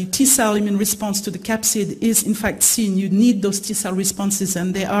 the T-cell immune response to the capsid is in fact seen. You need those T-cell responses,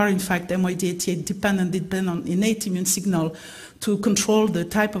 and they are in fact MYD88 dependent, depend on innate immune signal to control the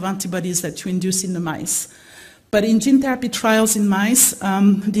type of antibodies that you induce in the mice. But in gene therapy trials in mice,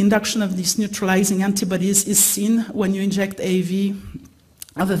 the induction of these neutralizing antibodies is seen when you inject AAV,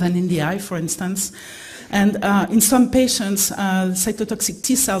 other than in the eye, for instance. And in some patients, cytotoxic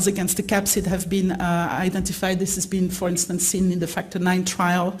T cells against the capsid have been identified. This has been, for instance, seen in the Factor IX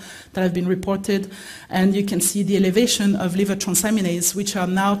trial that have been reported. And you can see the elevation of liver transaminase, which are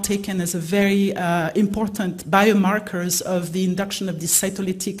now taken as a very important biomarkers of the induction of this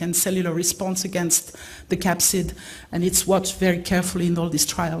cytolytic and cellular response against the capsid. And it's watched very carefully in all these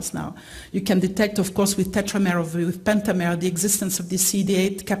trials now. You can detect, of course, with tetramer or with pentamer, the existence of the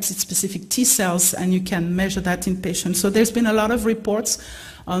CD8 capsid-specific T cells, and you can measure that in patients. So there's been a lot of reports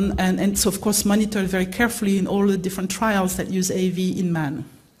on, and it's of course monitored very carefully in all the different trials that use AAV in man.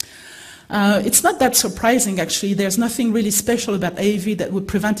 It's not that surprising, actually. There's nothing really special about AAV that would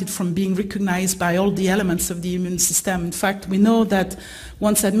prevent it from being recognized by all the elements of the immune system. In fact, we know that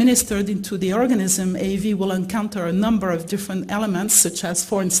once administered into the organism, AAV will encounter a number of different elements, such as,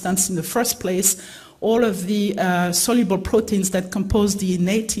 for instance, in the first place, all of the soluble proteins that compose the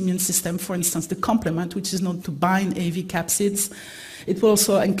innate immune system, for instance, the complement, which is known to bind AAV capsids. It will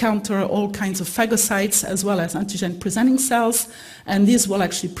also encounter all kinds of phagocytes as well as antigen-presenting cells, and these will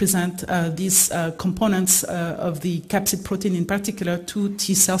actually present these components of the capsid protein in particular to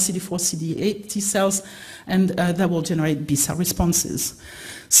T cells, CD4, CD8 T cells, and that will generate B cell responses.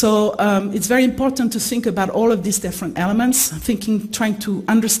 So it's very important to think about all of these different elements, trying to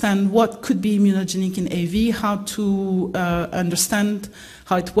understand what could be immunogenic in AV, how to understand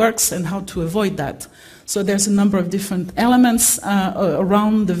how it works, and how to avoid that. So there's a number of different elements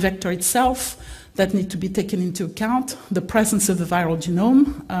around the vector itself that need to be taken into account. The presence of the viral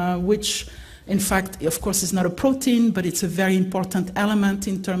genome, which in fact, of course, is not a protein, but it's a very important element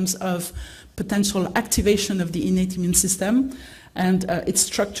in terms of potential activation of the innate immune system. And its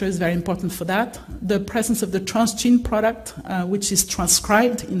structure is very important for that. The presence of the transgene product, which is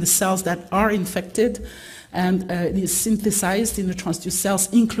transcribed in the cells that are infected, and it is synthesized in the transduced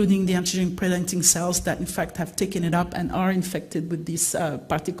cells, including the antigen-presenting cells that in fact have taken it up and are infected with this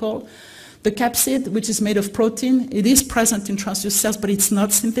particle. The capsid, which is made of protein, it is present in transduced cells, but it's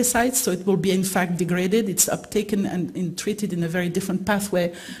not synthesized, so it will be in fact degraded. It's uptaken and treated in a very different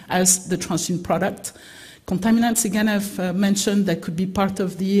pathway as the transgene product. Contaminants, again, I've mentioned that could be part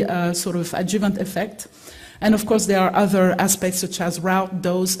of the sort of adjuvant effect. And of course, there are other aspects such as route,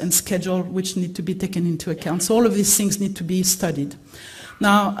 dose, and schedule, which need to be taken into account. So all of these things need to be studied.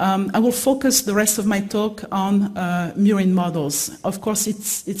 Now, I will focus the rest of my talk on murine models. Of course,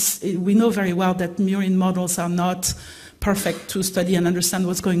 we know very well that murine models are not perfect to study and understand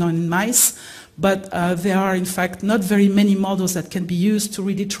what's going on in mice, but there are, in fact, not very many models that can be used to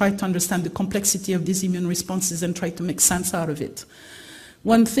really try to understand the complexity of these immune responses and try to make sense out of it.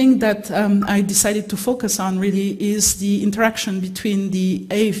 One thing that I decided to focus on really is the interaction between the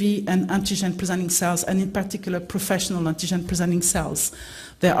AAV and antigen-presenting cells, and in particular professional antigen-presenting cells.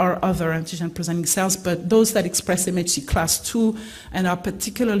 There are other antigen-presenting cells, but those that express MHC class II and are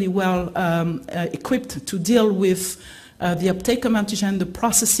particularly well equipped to deal with the uptake of antigen, the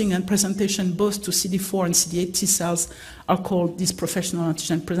processing and presentation both to CD4 and CD8 T cells are called these professional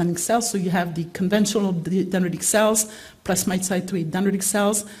antigen-presenting cells. So you have the conventional dendritic cells, plasmid cytoid dendritic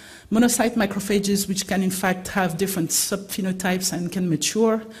cells, monocyte macrophages, which can in fact have different subphenotypes and can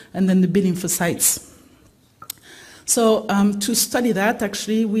mature, and then the B lymphocytes. So to study that,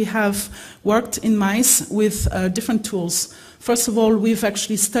 actually, we have worked in mice with different tools. First of all, we've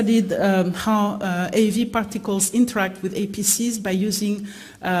actually studied how AAV particles interact with APCs by using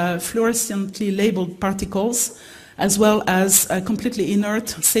fluorescently labeled particles, as well as completely inert,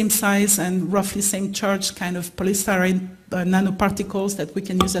 same size and roughly same charge kind of polystyrene nanoparticles that we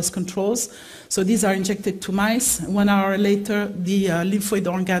can use as controls. So these are injected to mice. 1 hour later, the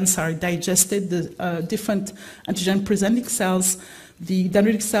lymphoid organs are digested. The different antigen-presenting cells, the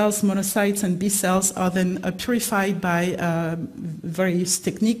dendritic cells, monocytes, and B cells are then purified by various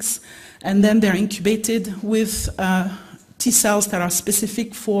techniques, and then they're incubated with T cells that are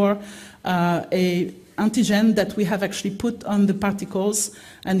specific for a antigen that we have actually put on the particles,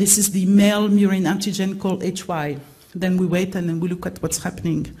 and this is the male murine antigen called HY. Then we wait and then we look at what's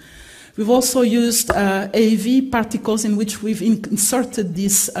happening. We've also used AAV particles in which we've inserted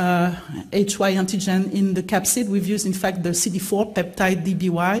this HY antigen in the capsid. We've used, in fact, the CD4 peptide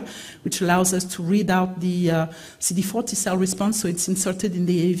DBY, which allows us to read out the CD4 T cell response. So it's inserted in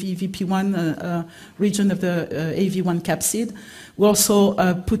the AAV VP1 region of the AAV1 capsid. We're also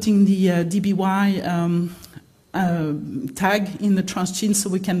putting the DBY tag in the transgene so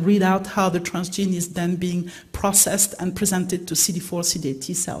we can read out how the transgene is then being processed and presented to CD4, CD8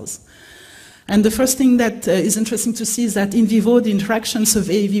 T cells. And the first thing that is interesting to see is that in vivo, the interactions of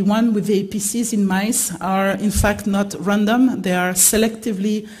AAV1 with the APCs in mice are in fact not random. They are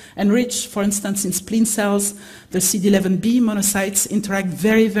selectively enriched. For instance, in spleen cells, the CD11B monocytes interact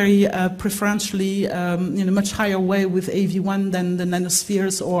very, very preferentially in a much higher way with AAV1 than the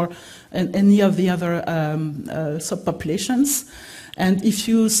nanospheres or any of the other subpopulations. And if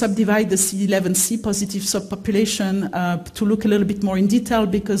you subdivide the CD11C positive subpopulation to look a little bit more in detail,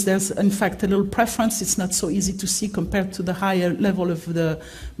 because there's in fact a little preference, it's not so easy to see compared to the higher level of the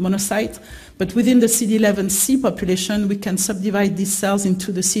monocyte. But within the CD11C population, we can subdivide these cells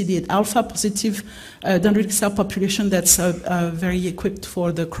into the CD8 alpha positive dendritic cell population that's very equipped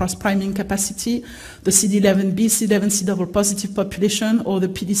for the cross-priming capacity, the CD11B, CD11C double positive population, or the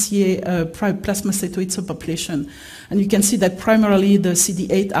PDCA plasmacytoid subpopulation. And you can see that primarily the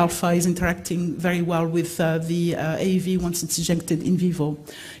CD8 alpha is interacting very well with the AAV once it's injected in vivo.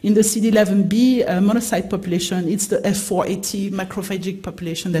 In the CD11B monocyte population, it's the F480 macrophagic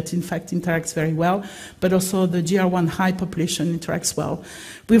population that in fact interacts very well, but also the GR1 high population interacts well.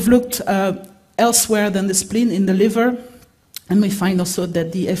 We've looked elsewhere than the spleen in the liver, and we find also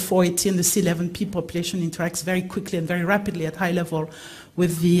that the F480 and the C11P population interacts very quickly and very rapidly at high level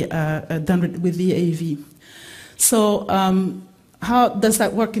with the AAV. So how does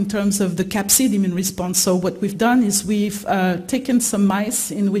that work in terms of the capsid immune response? So what we've done is we've taken some mice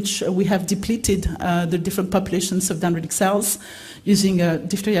in which we have depleted the different populations of dendritic cells using a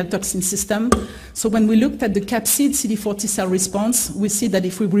diphtheria toxin system. So when we looked at the capsid CD4 T cell response, we see that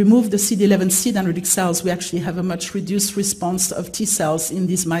if we remove the CD11C dendritic cells, we actually have a much reduced response of T cells in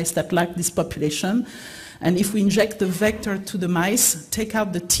these mice that lack this population. And if we inject the vector to the mice, take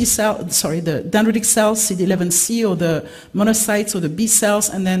out the the dendritic cells, CD11C, or the monocytes or the B cells,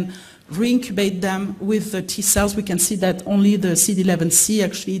 and then reincubate them with the T cells, we can see that only the CD11C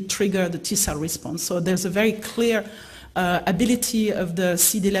actually trigger the T cell response. So there's a very clear ability of the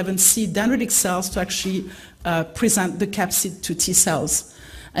CD11C dendritic cells to actually present the capsid to T cells.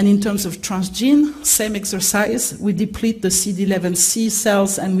 And in terms of transgene, same exercise, we deplete the CD11C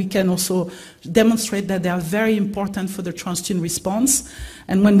cells, and we can also demonstrate that they are very important for the transgene response.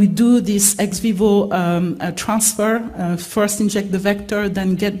 And when we do this ex vivo transfer, first inject the vector,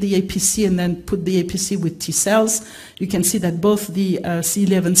 then get the APC, and then put the APC with T cells, you can see that both the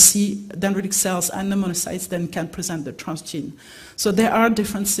CD11C dendritic cells and the monocytes then can present the transgene. So there are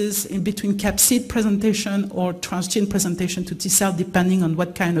differences in between capsid presentation or transgene presentation to T cell depending on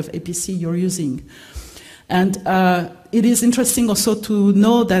what kind of APC you're using. And it is interesting also to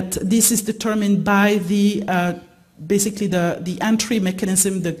know that this is determined by the basically the entry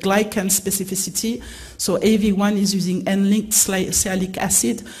mechanism, the glycan specificity. So AV1 is using N-linked sialic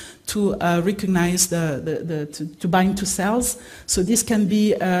acid to recognize to bind to cells. So this can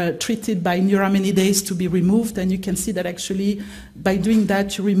be treated by neuraminidase to be removed, and you can see that actually by doing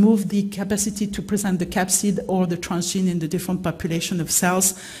that you remove the capacity to present the capsid or the transgene in the different population of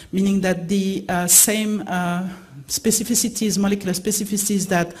cells, meaning that the same specificities, molecular specificities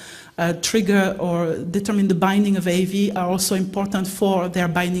that trigger or determine the binding of AAV are also important for their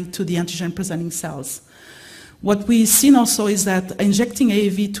binding to the antigen-presenting cells. What we've seen also is that injecting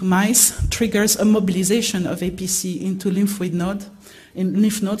AAV to mice triggers a mobilization of APC into lymph nodes, and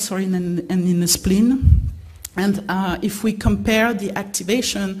in the spleen. And if we compare the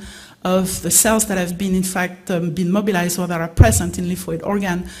activation of the cells that have been, in fact, been mobilized or that are present in lymphoid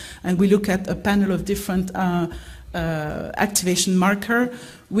organ, and we look at a panel of different activation marker,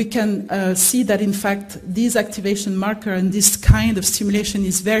 we can see that, in fact, this activation marker and this kind of stimulation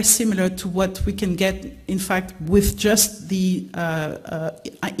is very similar to what we can get, in fact, with just the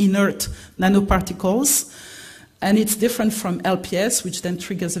inert nanoparticles. And it's different from LPS, which then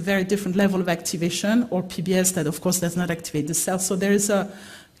triggers a very different level of activation, or PBS that, of course, does not activate the cell. So there is a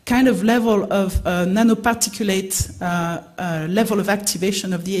kind of level of nanoparticulate level of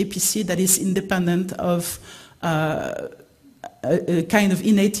activation of the APC that is independent of a kind of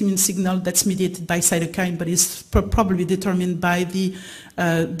innate immune signal that's mediated by cytokine, but is probably determined by the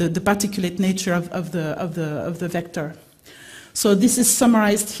particulate nature of the vector. So this is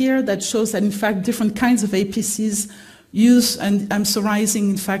summarized here that shows that, in fact, different kinds of APCs use, and I'm summarizing,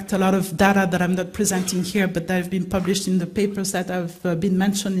 in fact, a lot of data that I'm not presenting here, but that have been published in the papers that have been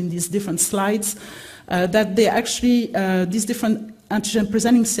mentioned in these different slides, that they actually, these different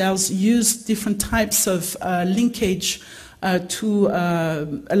antigen-presenting cells use different types of linkage to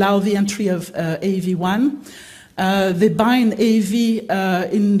allow the entry of AAV1. They bind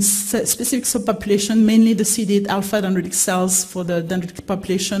AAV in specific subpopulation, mainly the CD8 alpha dendritic cells for the dendritic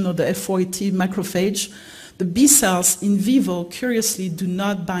population or the F480 macrophage. The B cells in vivo, curiously, do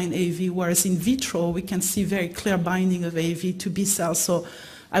not bind AAV, whereas in vitro we can see very clear binding of AAV to B cells. So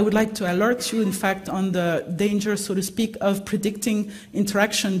I would like to alert you, in fact, on the danger, so to speak, of predicting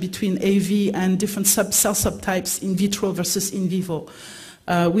interaction between AAV and different cell subtypes in vitro versus in vivo.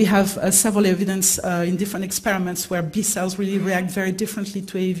 We have several evidence in different experiments where B cells really react very differently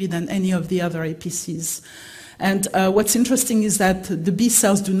to AAV than any of the other APCs. And what's interesting is that the B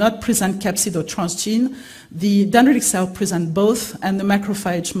cells do not present capsid or transgene. The dendritic cell present both, and the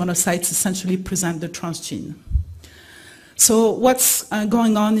macrophage monocytes essentially present the transgene. So what's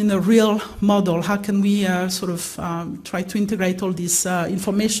going on in a real model? How can we try to integrate all this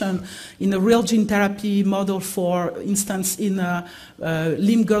information in a real gene therapy model, for instance, in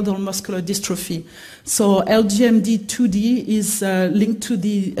limb-girdle muscular dystrophy? So LGMD2D is linked to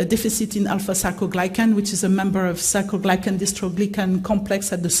the deficit in alpha-sarcoglycan, which is a member of sarcoglycan-dystroglycan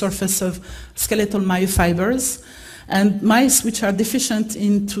complex at the surface of skeletal myofibers. And mice which are deficient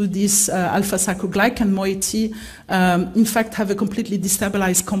into this alpha-sarcoglycan moiety, in fact, have a completely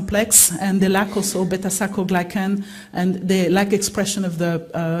destabilized complex, and they lack also beta-sarcoglycan, and they lack expression of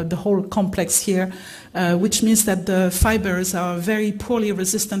the whole complex here, which means that the fibers are very poorly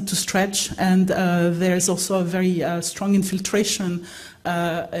resistant to stretch, and there is also a very strong infiltration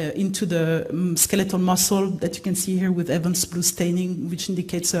into the skeletal muscle that you can see here with Evans blue staining, which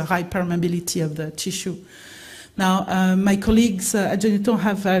indicates a high permeability of the tissue. Now, my colleagues at Genito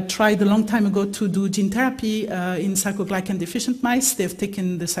have tried a long time ago to do gene therapy in sarcoglycan deficient mice. They've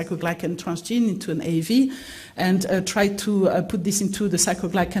taken the sarcoglycan transgene into an AAV and tried to put this into the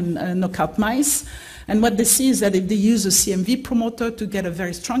sarcoglycan knockout mice. And what they see is that if they use a CMV promoter to get a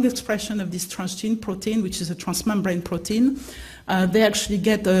very strong expression of this transgene protein, which is a transmembrane protein, they actually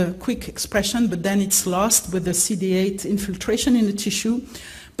get a quick expression, but then it's lost with the CD8 infiltration in the tissue.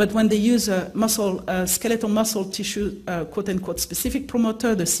 But when they use a skeletal muscle tissue, quote-unquote, specific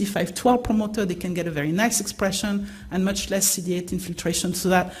promoter, the C512 promoter, they can get a very nice expression and much less CD8 infiltration. So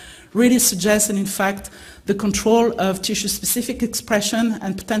that really suggests that, in fact, the control of tissue-specific expression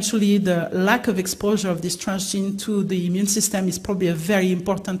and potentially the lack of exposure of this transgene to the immune system is probably a very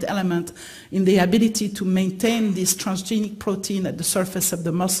important element in the ability to maintain this transgenic protein at the surface of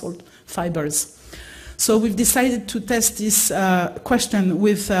the muscle fibers. So we've decided to test this question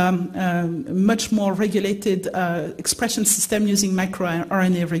with much more regulated expression system using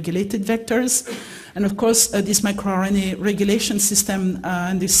microRNA regulated vectors. And of course, this microRNA regulation system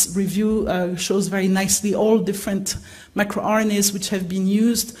and this review shows very nicely all different microRNAs which have been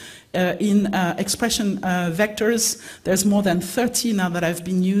used in expression vectors. There's more than 30 now that have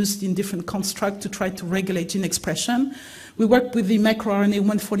been used in different constructs to try to regulate gene expression. We worked with the microRNA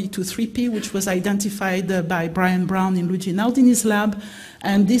 142.3p, which was identified by Brian Brown in Luigi Naldini's lab.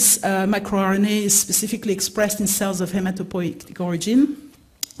 And this microRNA is specifically expressed in cells of hematopoietic origin.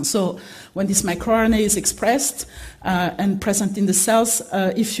 So when this microRNA is expressed and present in the cells,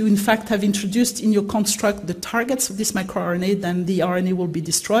 if you in fact have introduced in your construct the targets of this microRNA, then the RNA will be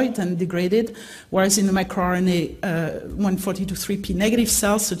destroyed and degraded, whereas in the microRNA 142.3p negative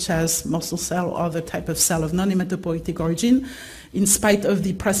cells, such as muscle cell or other type of cell of non-hematopoietic origin, in spite of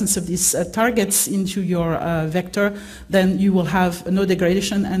the presence of these targets into your vector, then you will have no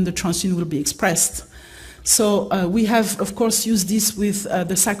degradation and the transgene will be expressed. So we have, of course, used this with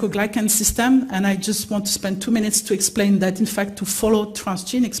the sarcoglycan system, and I just want to spend 2 minutes to explain that, in fact, to follow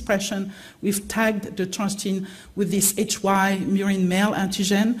transgene expression, we've tagged the transgene with this HY murine male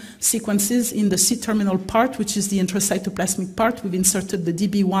antigen sequences in the C-terminal part, which is the intracytoplasmic part. We've inserted the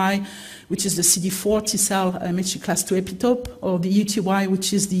DBY, which is the CD4 T-cell MHC class 2 epitope, or the UTY,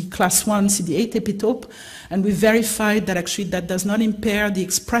 which is the class 1 CD8 epitope, and we verified that actually that does not impair the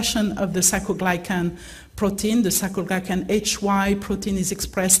expression of the sarcoglycan protein. The sarcoglycan HY protein is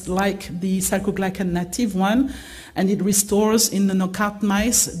expressed like the sarcoglycan native one, and it restores in the knockout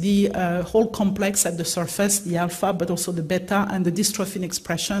mice the whole complex at the surface, the alpha, but also the beta and the dystrophin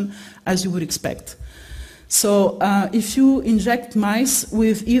expression, as you would expect. So if you inject mice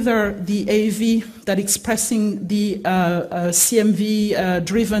with either the AAV that expressing the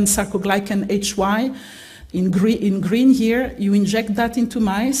CMV-driven sarcoglycan HY, in green here, you inject that into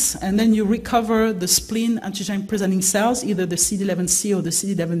mice, and then you recover the spleen antigen-presenting cells, either the CD11C or the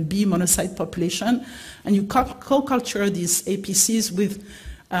CD11B monocyte population, and you co-culture these APCs with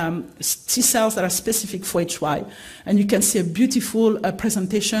T cells that are specific for HY. And you can see a beautiful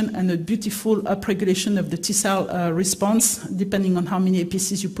presentation and a beautiful upregulation of the T cell response, depending on how many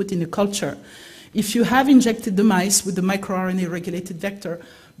APCs you put in the culture. If you have injected the mice with the microRNA regulated vector,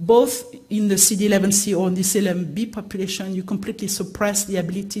 both in the CD11C or in the CD11B population, you completely suppress the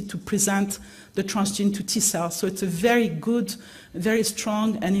ability to present the transgene to T cells. So it's a very good, very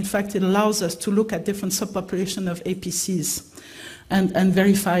strong, and in fact it allows us to look at different subpopulations of APCs and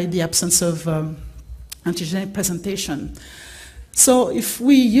verify the absence of antigenic presentation. So if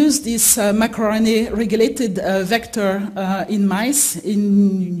we use this microRNA regulated vector in mice,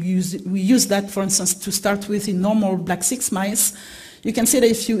 we use that, for instance, to start with in normal black 6 mice. You can see that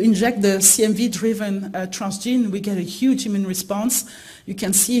if you inject the CMV-driven transgene, we get a huge immune response. You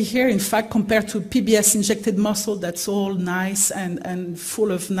can see here, in fact, compared to PBS-injected muscle that's all nice and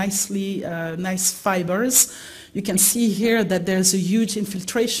full of nice fibers, you can see here that there's a huge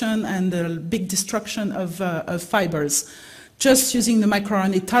infiltration and a big destruction of fibers. Just using the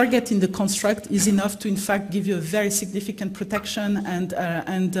microRNA target in the construct is enough to, in fact, give you a very significant protection and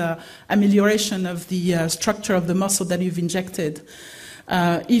amelioration of the structure of the muscle that you've injected.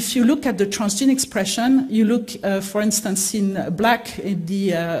 If you look at the transgene expression, you look, for instance, in black, at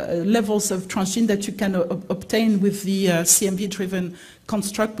the levels of transgene that you can obtain with the CMV-driven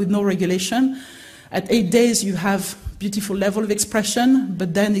construct with no regulation. At 8 days, you have beautiful level of expression,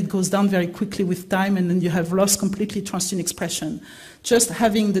 but then it goes down very quickly with time, and then you have lost completely transgene expression. Just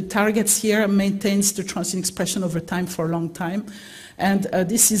having the targets here maintains the transgene expression over time for a long time. And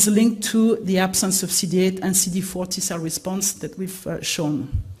this is linked to the absence of CD8 and CD4 T-cell response that we've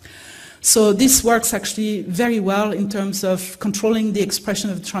shown. So this works actually very well in terms of controlling the expression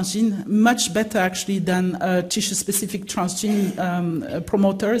of the transgene, much better actually than tissue-specific transgene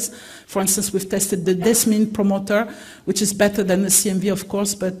promoters. For instance, we've tested the desmin promoter, which is better than the CMV, of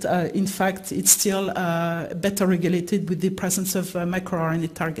course, but in fact, it's still better regulated with the presence of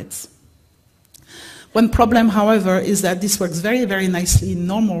microRNA targets. One problem, however, is that this works very, very nicely in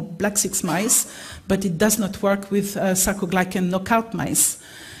normal black 6 mice, but it does not work with sarcoglycan knockout mice.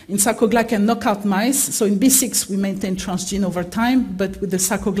 In sarcoglycan knockout mice, so in B6 we maintain transgene over time, but with the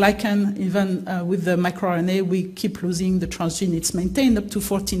sarcoglycan, even with the microRNA, we keep losing the transgene. It's maintained up to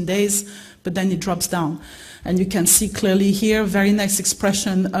 14 days, but then it drops down. And you can see clearly here, very nice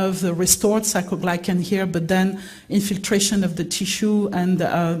expression of the restored sarcoglycan here, but then infiltration of the tissue and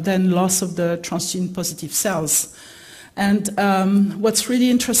then loss of the transgene positive cells. And what's really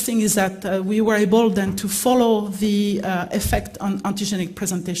interesting is that we were able then to follow the effect on antigenic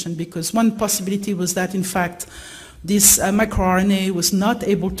presentation, because one possibility was that, in fact, this microRNA was not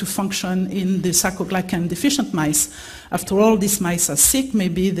able to function in the sarcoglycan deficient mice. After all, these mice are sick.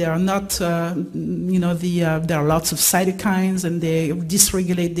 Maybe they are not, there are lots of cytokines and they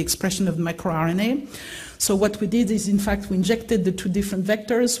dysregulate the expression of the microRNA. So what we did is, in fact, we injected the 2 different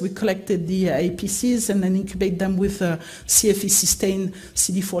vectors. We collected the APCs and then incubate them with CFE-sustained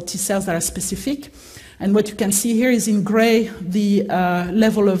CD4 T cells that are specific. And what you can see here is in gray the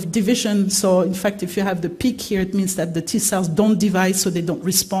level of division. So in fact, if you have the peak here, it means that the T cells don't divide, so they don't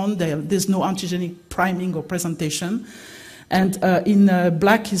respond. There's no antigenic priming or presentation. And in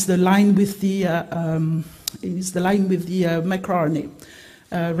black is the line with the microRNA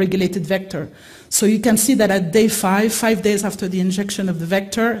regulated vector. So you can see that at day 5 days after the injection of the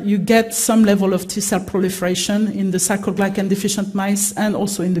vector, you get some level of T cell proliferation in the sarcoglycan deficient mice and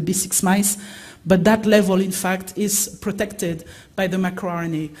also in the B6 mice. But that level, in fact, is protected by the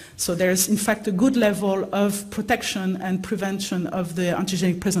microRNA. So there's, in fact, a good level of protection and prevention of the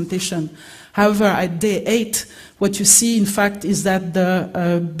antigenic presentation. However, at day 8, what you see, in fact, is that the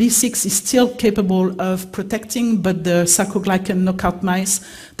B6 is still capable of protecting, but the sarcoglycan knockout mice,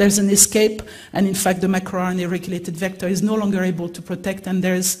 there's an escape, and in fact, the microRNA-regulated vector is no longer able to protect, and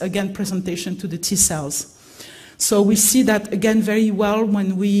there's, again, presentation to the T cells. So we see that, again, very well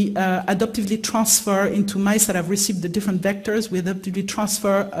when we adaptively transfer into mice that have received the different vectors. We adaptively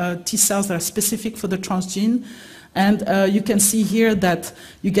transfer T cells that are specific for the transgene. And you can see here that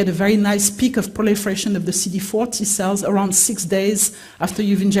you get a very nice peak of proliferation of the CD4 T cells around 6 days after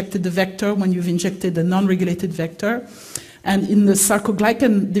you've injected the vector, when you've injected a non-regulated vector. And in the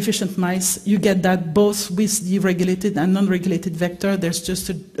sarcoglycan deficient mice, you get that both with the regulated and non-regulated vector. There's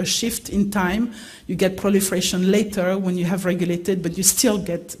just a shift in time. You get proliferation later when you have regulated, but you still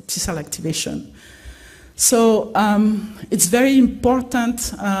get T-cell activation. So it's very important.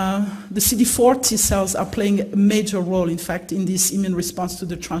 The CD4 T cells are playing a major role, in fact, in this immune response to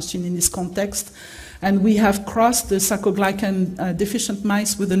the transgene in this context. And we have crossed the sarcoglycan deficient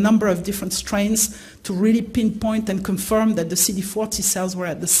mice with a number of different strains to really pinpoint and confirm that the CD4 T cells were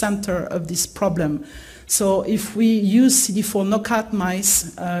at the center of this problem. So if we use CD4 knockout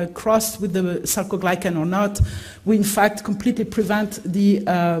mice crossed with the sarcoglycan or not, we in fact completely prevent the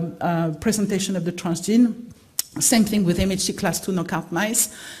presentation of the transgene. Same thing with MHC class 2 knockout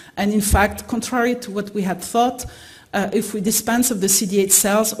mice. And in fact, contrary to what we had thought, if we dispense of the CD8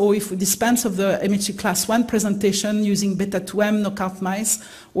 cells, or if we dispense of the MHC class 1 presentation using beta-2M knockout mice,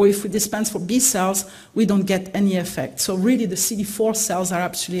 or if we dispense for B cells, we don't get any effect. So really the CD4 cells are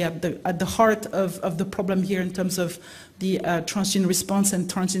actually at the heart of the problem here in terms of the transgene response and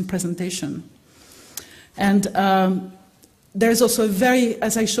transgene presentation. And there's also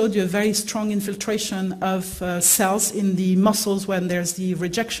as I showed you, a very strong infiltration of cells in the muscles when there's the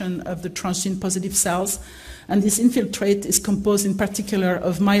rejection of the transgene positive cells. And this infiltrate is composed in particular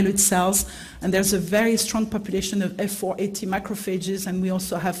of myeloid cells, and there's a very strong population of F480 macrophages, and we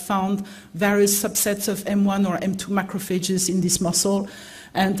also have found various subsets of M1 or M2 macrophages in this muscle.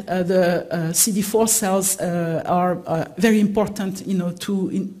 And the CD4 cells are very important,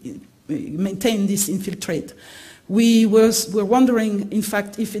 to maintain this infiltrate. we're wondering, in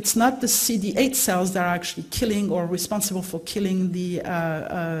fact, if it's not the CD8 cells that are actually killing or responsible for killing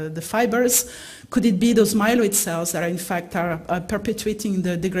the fibers, could it be those myeloid cells that are, in fact, are perpetuating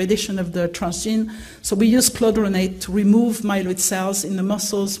the degradation of the transgene? So we use clodronate to remove myeloid cells in the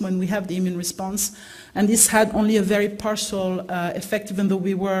muscles when we have the immune response. And this had only a very partial effect, even though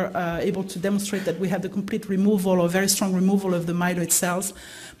we were able to demonstrate that we had the complete removal or very strong removal of the myeloid cells.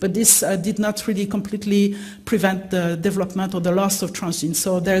 But this did not really completely prevent the development or the loss of transgenes.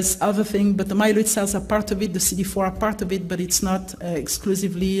 So there's other things, but the myeloid cells are part of it, the CD4 are part of it, but it's not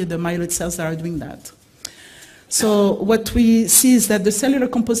exclusively the myeloid cells that are doing that. So what we see is that the cellular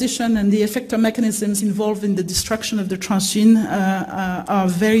composition and the effector mechanisms involved in the destruction of the transgene are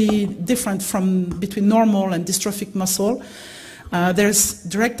very different between normal and dystrophic muscle. There's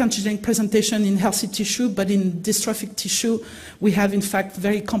direct antigenic presentation in healthy tissue, but in dystrophic tissue, we have, in fact,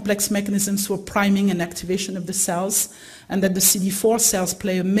 very complex mechanisms for priming and activation of the cells, and that the CD4 cells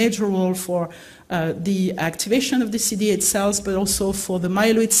play a major role for the activation of the CD8 cells, but also for the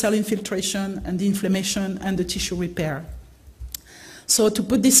myeloid cell infiltration and the inflammation and the tissue repair. So to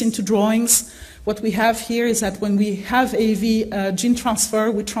put this into drawings, what we have here is that when we have AAV gene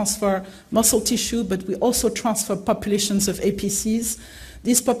transfer, we transfer muscle tissue, but we also transfer populations of APCs.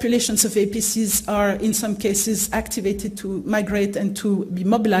 These populations of APCs are, in some cases, activated to migrate and to be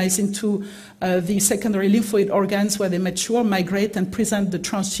mobilized into the secondary lymphoid organs where they mature, migrate, and present the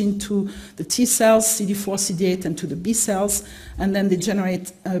transgene to the T cells, CD4, CD8, and to the B cells. And then they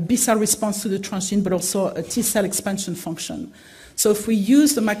generate a B cell response to the transgene, but also a T cell expansion function. So if we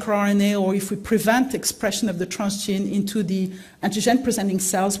use the microRNA or if we prevent expression of the transgene into the antigen-presenting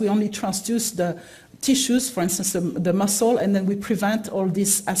cells, we only transduce the tissues, for instance, the muscle, and then we prevent all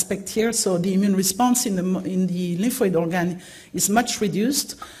this aspect here. So the immune response in the lymphoid organ is much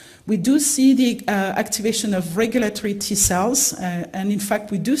reduced. We do see the activation of regulatory T cells, and in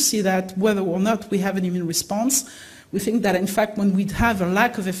fact, we do see that whether or not we have an immune response. We think that, in fact, when we have a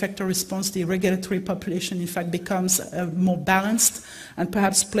lack of effector response, the regulatory population, in fact, becomes more balanced and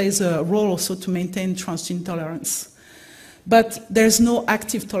perhaps plays a role also to maintain transgene tolerance. But there's no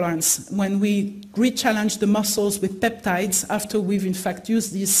active tolerance. When we re-challenge the muscles with peptides, after we've, in fact,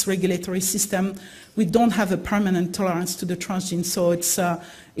 used this regulatory system, we don't have a permanent tolerance to the transgene. So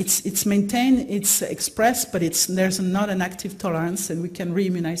it's maintained, it's expressed, but there's not an active tolerance, and we can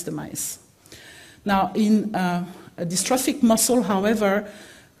re-immunize the mice. Now, in a dystrophic muscle, however,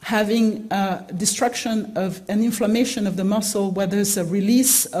 having destruction of an inflammation of the muscle where there's a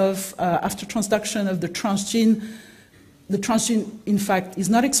release of, after transduction of the transgene, in fact, is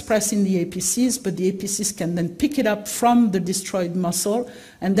not expressed in the APCs, but the APCs can then pick it up from the destroyed muscle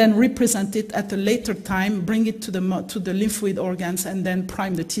and then represent it at a later time, bring it to the lymphoid organs, and then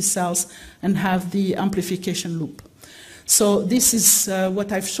prime the T cells and have the amplification loop. So this is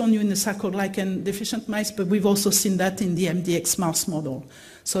what I've shown you in the sarcoglycan deficient mice, but we've also seen that in the MDX mouse model.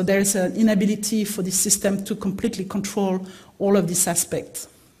 So there's an inability for the system to completely control all of these aspects.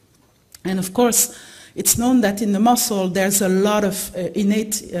 And of course, it's known that in the muscle there's a lot of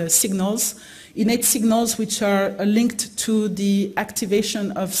innate signals which are linked to the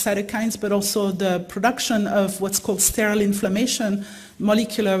activation of cytokines, but also the production of what's called sterile inflammation,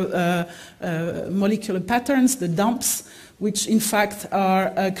 molecular patterns, the dumps, which in fact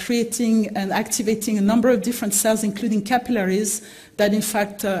are creating and activating a number of different cells, including capillaries, that in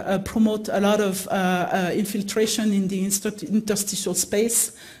fact promote a lot of infiltration in the interstitial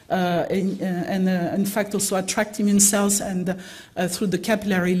space, and in fact also attract immune cells and through the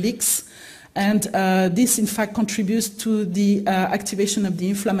capillary leaks. And this, in fact, contributes to the activation of the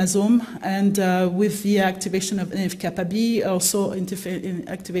inflammasome, and with the activation of NF-kappa B, also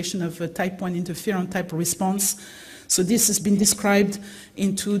activation of a type 1 interferon type response. So this has been described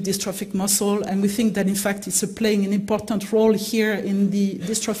into dystrophic muscle, and we think that, in fact, it's playing an important role here in the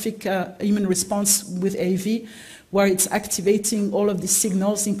dystrophic immune response with AAV, where it's activating all of these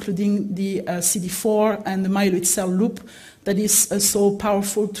signals, including the CD4 and the myeloid cell loop, that is so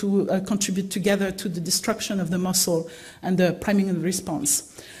powerful to contribute together to the destruction of the muscle and the priming of the response.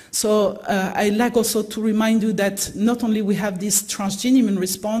 So I'd like also to remind you that not only we have this transgene immune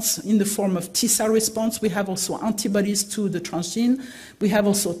response in the form of T cell response, we have also antibodies to the transgene. We have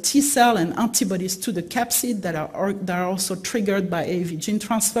also T cell and antibodies to the capsid that are also triggered by AAV gene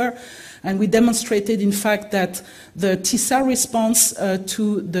transfer. And we demonstrated, in fact, that the T cell response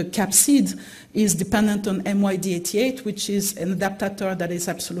to the capsid is dependent on MYD88, which is an adaptator that is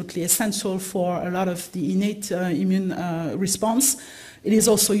absolutely essential for a lot of the innate immune response. It is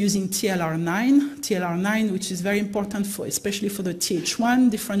also using TLR9, which is very important for, especially for the Th1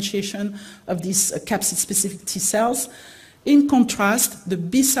 differentiation of these capsid-specific T cells. In contrast, the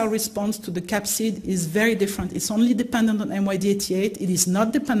B cell response to the capsid is very different. It's only dependent on MYD88. It is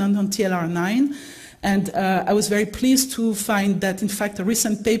not dependent on TLR9. And I was very pleased to find that, in fact, a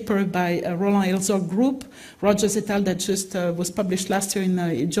recent paper by Roland Elzor group, Rogers et al., that just was published last year in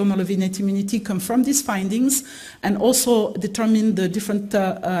the Journal of Innate Immunity, confirmed these findings and also determined the different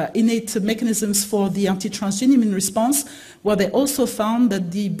innate mechanisms for the anti-transgene immune response, where they also found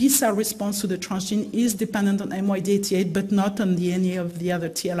that the B cell response to the transgene is dependent on MYD88, but not on any of the other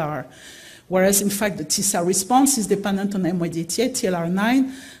TLR. Whereas, in fact, the T cell response is dependent on MYD88,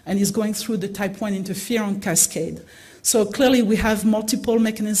 TLR9, and is going through the type 1 interferon cascade. So clearly we have multiple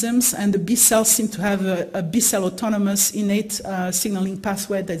mechanisms, and the B cells seem to have a B cell autonomous innate signaling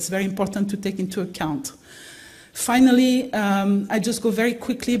pathway that's very important to take into account. Finally, I just go very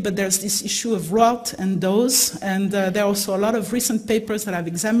quickly, but there's this issue of route and dose, and there are also a lot of recent papers that have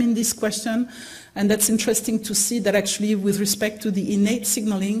examined this question. And that's interesting to see that actually with respect to the innate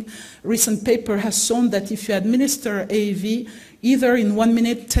signaling, a recent paper has shown that if you administer AAV, either in 1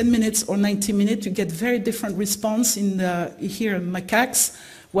 minute, 10 minutes, or 90 minutes, you get very different response in here in macaques,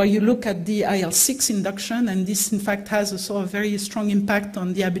 where you look at the IL-6 induction, and this in fact has also a very strong impact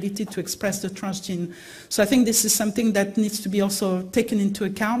on the ability to express the transgene. So I think this is something that needs to be also taken into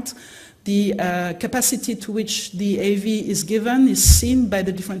account. The capacity to which the AAV is given is seen by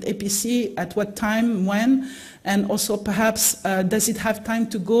the different APC, at what time, when, and also perhaps does it have time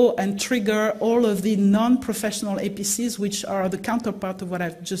to go and trigger all of the non-professional APCs, which are the counterpart of what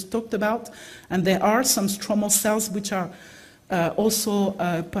I've just talked about. And there are some stromal cells which are also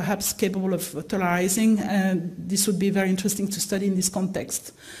perhaps capable of tolerizing, and this would be very interesting to study in this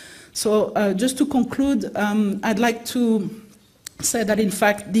context. So just to conclude, I'd like to say that in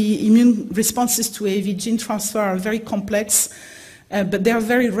fact the immune responses to AAV gene transfer are very complex, but they are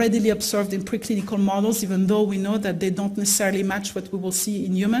very readily observed in preclinical models, even though we know that they don't necessarily match what we will see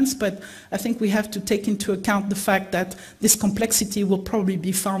in humans. But I think we have to take into account the fact that this complexity will probably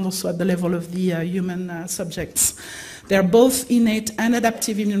be found also at the level of the human subjects. They are both innate and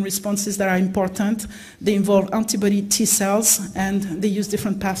adaptive immune responses that are important. They involve antibody T cells, and they use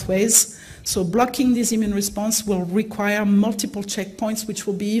different pathways. So blocking this immune response will require multiple checkpoints, which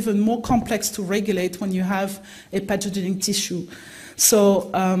will be even more complex to regulate when you have a pathogenic tissue. So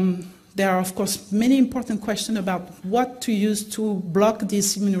there are, of course, many important questions about what to use to block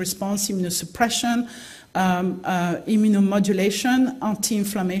this immune response: immunosuppression, immunomodulation,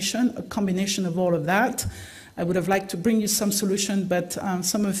 anti-inflammation, a combination of all of that. I would have liked to bring you some solution, but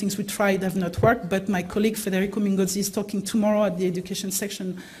some of the things we tried have not worked. But my colleague Federico Mingozzi is talking tomorrow at the education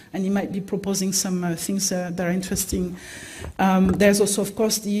section, and he might be proposing some things that are interesting. There's also, of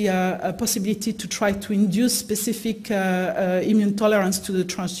course, the possibility to try to induce specific immune tolerance to the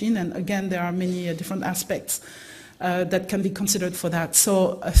transgene, and again, there are many different aspects that can be considered for that.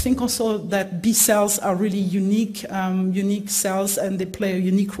 So I think also that B cells are really unique cells, and they play a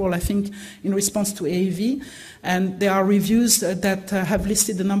unique role, I think, in response to AAV. And there are reviews that have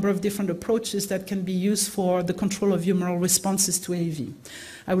listed a number of different approaches that can be used for the control of humoral responses to AAV.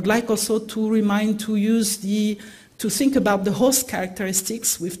 I would like also to remind to think about the host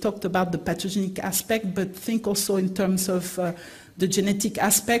characteristics. We've talked about the pathogenic aspect, but think also in terms of the genetic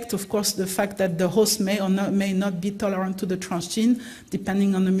aspect. Of course, the fact that the host may or may not be tolerant to the transgene,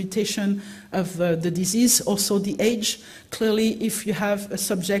 depending on the mutation of the disease. Also the age. Clearly, if you have a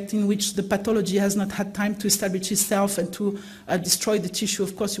subject in which the pathology has not had time to establish itself and to destroy the tissue,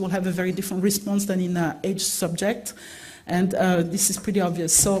 of course, you will have a very different response than in an aged subject. And this is pretty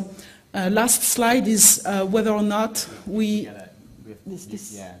obvious. So last slide is whether or not we...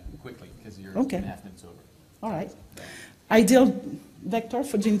 Yeah, quickly, because you're okay. 2.5 minutes over. All right. Ideal vector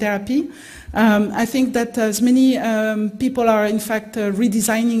for gene therapy. I think that as many people are in fact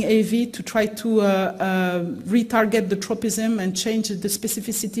redesigning AAV to try to retarget the tropism and change the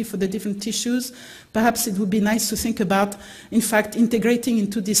specificity for the different tissues, perhaps it would be nice to think about, in fact, integrating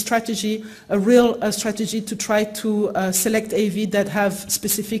into this strategy a real strategy to try to select AAV that have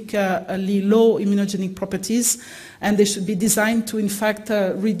specifically low immunogenic properties, and they should be designed to, in fact,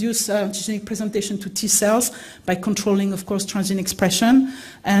 reduce antigenic presentation to T cells by controlling, of course, transgene expression,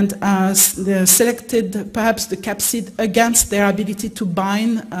 and selected perhaps the capsid against their ability to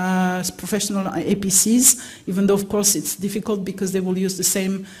bind professional APCs, even though, of course, it's difficult because they will use the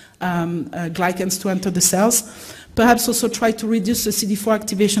same glycans to enter the cells. Perhaps also try to reduce the CD4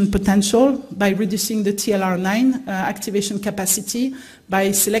 activation potential by reducing the TLR9 activation capacity by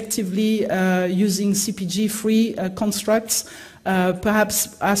selectively using CPG-free constructs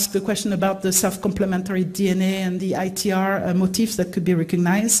perhaps ask the question about the self-complementary DNA and the ITR motifs that could be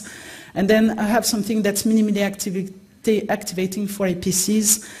recognized. And then have something that's minimally activating for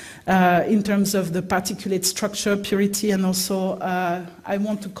APCs in terms of the particulate structure, purity, and also I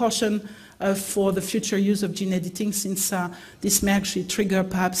want to caution for the future use of gene editing, since this may actually trigger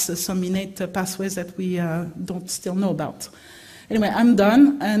perhaps some innate pathways that we don't still know about. Anyway, I'm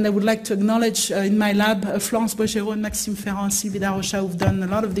done, and I would like to acknowledge in my lab Florence Bogero and Maxime Ferrand and Sylvie Darocha, who've done a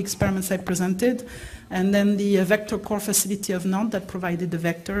lot of the experiments I presented, and then the Vector Core facility of Nantes that provided the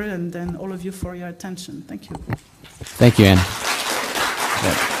vector, and then all of you for your attention. Thank you. Thank you, Anne.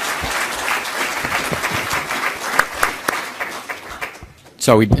 Yeah.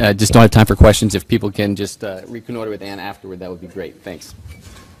 So we just don't have time for questions. If people can just reconnoiter with Anne afterward, that would be great. Thanks.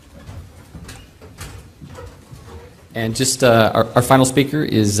 And just our final speaker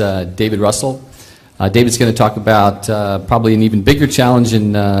is David Russell. David's going to talk about probably an even bigger challenge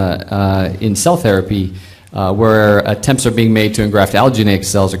in cell therapy, where attempts are being made to engraft allogeneic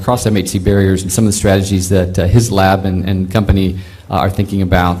cells across MHC barriers, and some of the strategies that his lab and company are thinking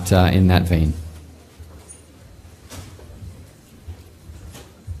about in that vein.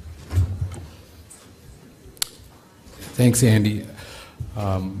 Thanks, Andy.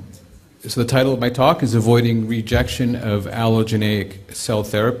 So the title of my talk is Avoiding Rejection of Allogeneic Cell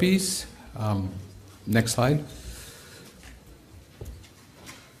Therapies. Next slide.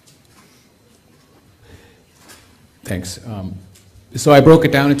 Thanks. So I broke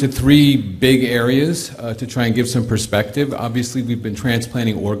it down into three big areas to try and give some perspective. Obviously, we've been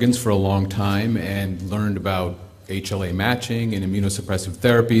transplanting organs for a long time and learned about HLA matching and immunosuppressive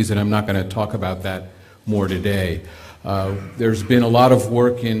therapies, and I'm not going to talk about that more today. There's been a lot of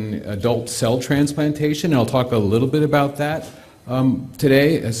work in adult cell transplantation, and I'll talk a little bit about that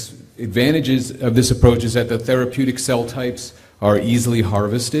today. As advantages of this approach is that the therapeutic cell types are easily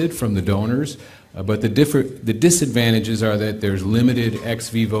harvested from the donors, but the disadvantages are that there's limited ex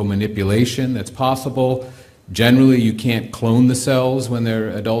vivo manipulation that's possible. Generally, you can't clone the cells when they're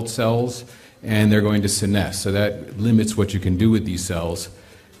adult cells, and they're going to senesce, so that limits what you can do with these cells.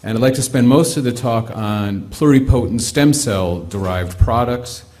 And I'd like to spend most of the talk on pluripotent stem cell-derived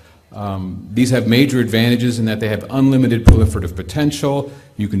products. These have major advantages in that they have unlimited proliferative potential.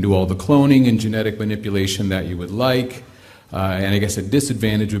 You can do all the cloning and genetic manipulation that you would like. And I guess a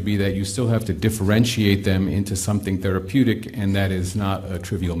disadvantage would be that you still have to differentiate them into something therapeutic, and that is not a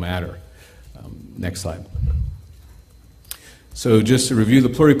trivial matter. Next slide. So just to review the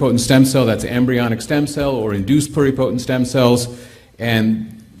pluripotent stem cell, that's embryonic stem cell or induced pluripotent stem cells.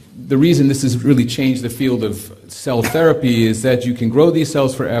 And the reason this has really changed the field of cell therapy is that you can grow these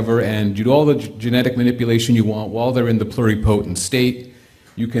cells forever and do all the genetic manipulation you want while they're in the pluripotent state.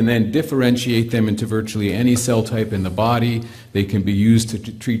 You can then differentiate them into virtually any cell type in the body. They can be used to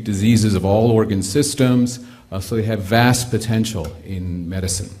treat diseases of all organ systems, so they have vast potential in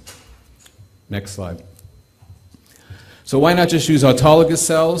medicine. Next slide. So why not just use autologous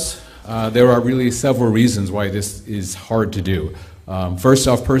cells? There are really several reasons why this is hard to do. First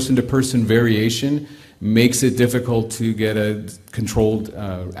off, person-to-person variation makes it difficult to get a controlled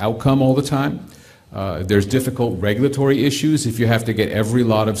outcome all the time. There's difficult regulatory issues if you have to get every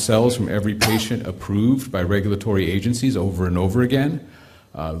lot of cells from every patient approved by regulatory agencies over and over again.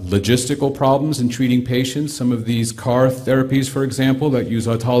 Logistical problems in treating patients. Some of these CAR therapies, for example, that use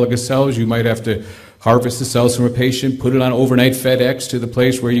autologous cells, you might have to harvest the cells from a patient, put it on overnight FedEx to the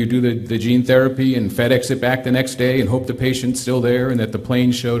place where you do the gene therapy, and FedEx it back the next day and hope the patient's still there and that the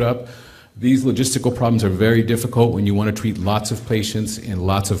plane showed up. These logistical problems are very difficult when you want to treat lots of patients in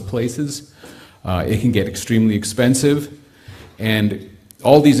lots of places. It can get extremely expensive, and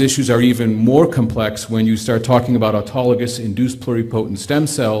all these issues are even more complex when you start talking about autologous induced pluripotent stem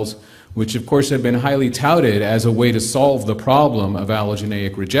cells, which of course have been highly touted as a way to solve the problem of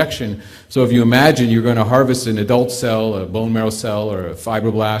allogeneic rejection. So if you imagine you're going to harvest an adult cell, a bone marrow cell, or a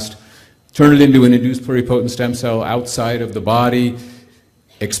fibroblast, turn it into an induced pluripotent stem cell outside of the body,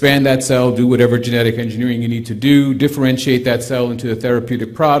 expand that cell, do whatever genetic engineering you need to do, differentiate that cell into a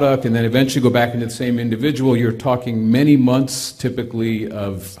therapeutic product, and then eventually go back into the same individual, you're talking many months typically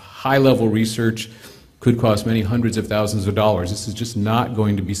of high-level research. Could cost many hundreds of thousands of dollars. This is just not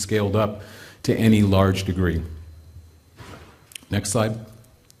going to be scaled up to any large degree. Next slide.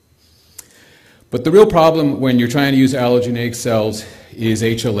 But the real problem when you're trying to use allogeneic cells is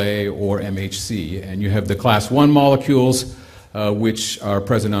HLA or MHC. And you have the class 1 molecules, which are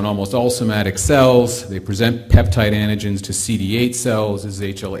present on almost all somatic cells. They present peptide antigens to CD8 cells. This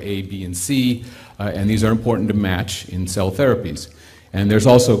is HLA A, B, and C. And these are important to match in cell therapies. And there's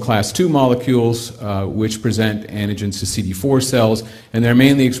also class 2 molecules which present antigens to CD4 cells, and they're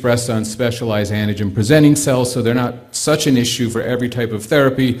mainly expressed on specialized antigen-presenting cells, so they're not such an issue for every type of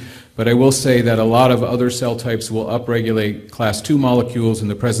therapy, but I will say that a lot of other cell types will upregulate class 2 molecules in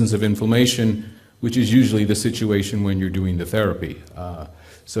the presence of inflammation, which is usually the situation when you're doing the therapy.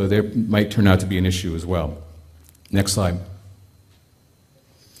 So there might turn out to be an issue as well. Next slide.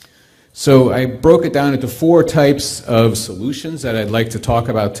 So I broke it down into 4 types of solutions that I'd like to talk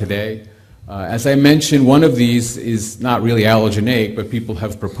about today. As I mentioned, one of these is not really allogeneic, but people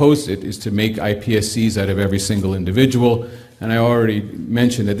have proposed it, is to make iPSCs out of every single individual. And I already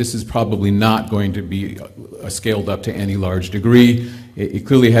mentioned that this is probably not going to be scaled up to any large degree. It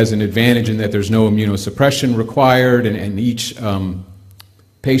clearly has an advantage in that there's no immunosuppression required, and each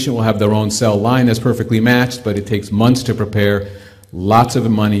patient will have their own cell line that's perfectly matched, but it takes months to prepare, lots of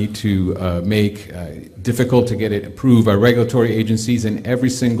money to make, difficult to get it approved by regulatory agencies, and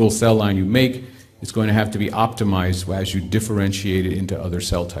every single cell line you make is going to have to be optimized as you differentiate it into other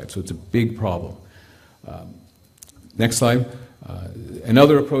cell types. So it's a big problem. Next slide.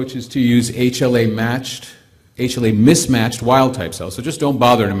 Another approach is to use HLA mismatched wild type cells. So just don't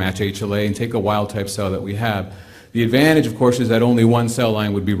bother to match HLA and take a wild type cell that we have. The advantage, of course, is that only one cell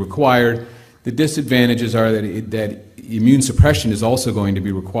line would be required. The disadvantages are that immune suppression is also going to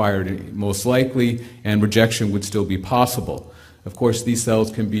be required, most likely, and rejection would still be possible. Of course, these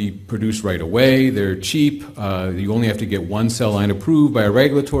cells can be produced right away. They're cheap. You only have to get one cell line approved by a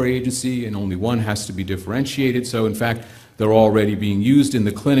regulatory agency, and only one has to be differentiated. So, in fact, they're already being used in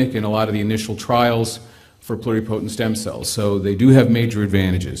the clinic in a lot of the initial trials for pluripotent stem cells. So they do have major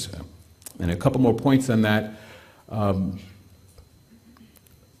advantages. And a couple more points on that.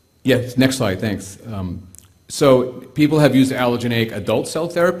 Yes, next slide, thanks. So people have used allogeneic adult cell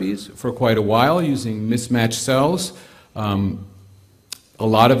therapies for quite a while using mismatched cells. A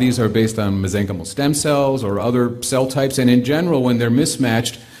lot of these are based on mesenchymal stem cells or other cell types, and in general, when they're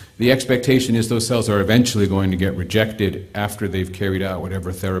mismatched, the expectation is those cells are eventually going to get rejected after they've carried out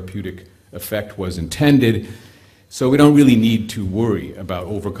whatever therapeutic effect was intended. So we don't really need to worry about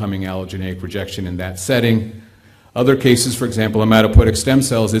overcoming allogeneic rejection in that setting. Other cases, for example, hematopoietic stem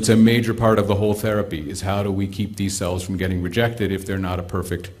cells, it's a major part of the whole therapy, is how do we keep these cells from getting rejected if they're not a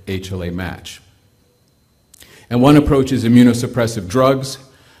perfect HLA match. And one approach is immunosuppressive drugs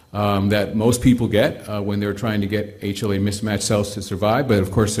that most people get when they're trying to get HLA mismatched cells to survive, but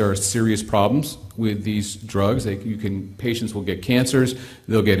of course there are serious problems with these drugs. Patients will get cancers,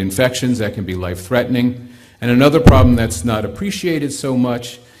 they'll get infections that can be life-threatening. And another problem that's not appreciated so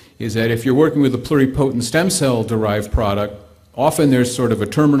much is that if you're working with a pluripotent stem cell derived product, often there's sort of a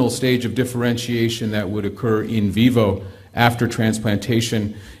terminal stage of differentiation that would occur in vivo after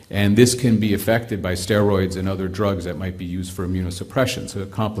transplantation, and this can be affected by steroids and other drugs that might be used for immunosuppression, so it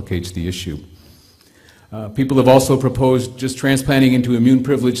complicates the issue. People have also proposed just transplanting into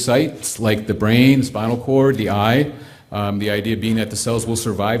immune-privileged sites like the brain, spinal cord, the eye, the idea being that the cells will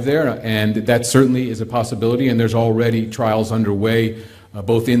survive there, and that certainly is a possibility, and there's already trials underway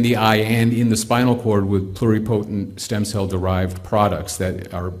both in the eye and in the spinal cord with pluripotent stem cell derived products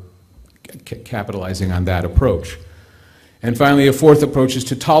that are capitalizing on that approach. And finally, a fourth approach is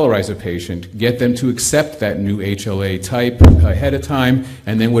to tolerize a patient, get them to accept that new HLA type ahead of time,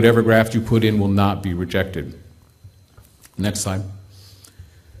 and then whatever graft you put in will not be rejected. Next slide.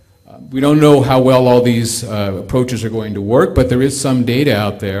 We don't know how well all these approaches are going to work, but there is some data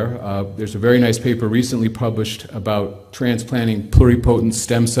out there. There's a very nice paper recently published about transplanting pluripotent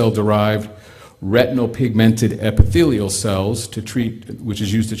stem cell derived retinal pigmented epithelial cells to treat, which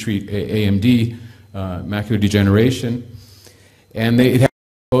is used to treat AMD, macular degeneration. And it has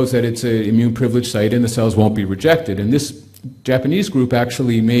proposed that it's an immune privileged site and the cells won't be rejected. And this Japanese group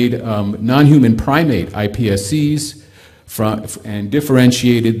actually made non-human primate iPSCs and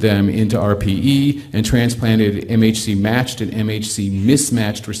differentiated them into RPE and transplanted MHC matched and MHC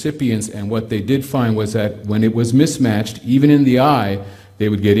mismatched recipients. And what they did find was that when it was mismatched, even in the eye, they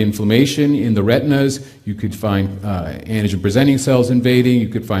would get inflammation in the retinas. You could find antigen-presenting cells invading. You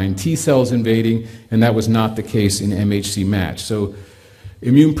could find T cells invading, and that was not the case in MHC match. So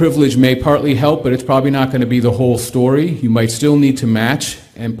immune privilege may partly help, but it's probably not going to be the whole story. You might still need to match,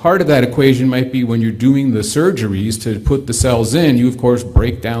 and part of that equation might be when you're doing the surgeries to put the cells in, you of course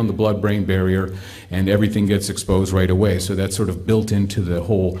break down the blood-brain barrier and everything gets exposed right away. So that's sort of built into the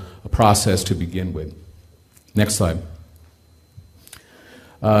whole process to begin with. Next slide.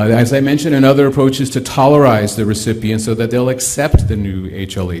 As I mentioned, another approach is to tolerize the recipient so that they'll accept the new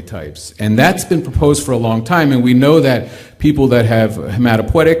HLA types. And that's been proposed for a long time, and we know that people that have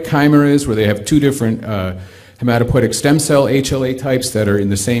hematopoietic chimeras, where they have two different hematopoietic stem cell HLA types that are in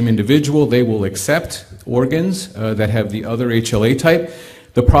the same individual. They will accept organs that have the other HLA type.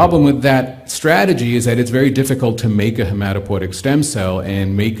 The problem with that strategy is that it's very difficult to make a hematopoietic stem cell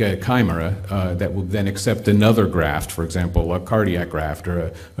and make a chimera that will then accept another graft, for example, a cardiac graft or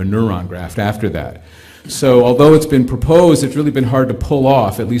a neuron graft after that. So although it's been proposed, it's really been hard to pull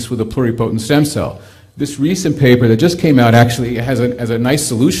off, at least with a pluripotent stem cell. This recent paper that just came out actually has a nice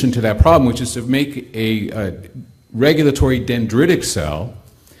solution to that problem, which is to make a regulatory dendritic cell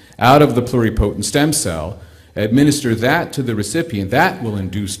out of the pluripotent stem cell, administer that to the recipient. That will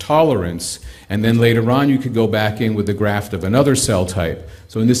induce tolerance, and then later on you could go back in with the graft of another cell type.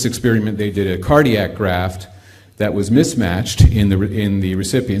 So in this experiment they did a cardiac graft that was mismatched in the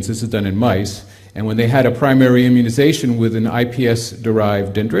recipients. This is done in mice. And when they had a primary immunization with an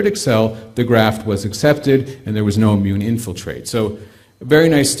iPS-derived dendritic cell, the graft was accepted and there was no immune infiltrate. So a very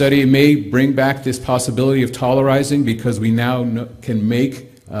nice study. It may bring back this possibility of tolerizing because we now can make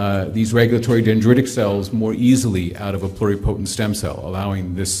these regulatory dendritic cells more easily out of a pluripotent stem cell,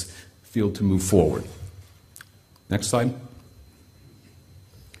 allowing this field to move forward. Next slide.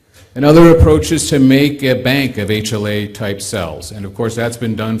 Another approach is to make a bank of HLA-type cells. And of course, that's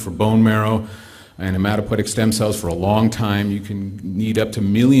been done for bone marrow and hematopoietic stem cells for a long time. You can need up to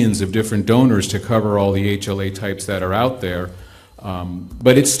millions of different donors to cover all the HLA types that are out there.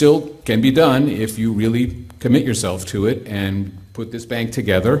 But it still can be done if you really commit yourself to it and put this bank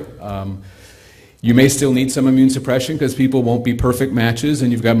together. You may still need some immune suppression because people won't be perfect matches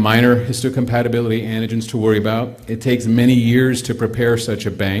and you've got minor histocompatibility antigens to worry about. It takes many years to prepare such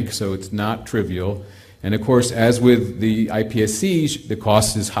a bank, so it's not trivial. And of course, as with the iPSCs, the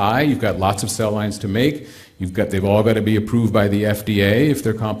cost is high. You've got lots of cell lines to make. They've all got to be approved by the FDA if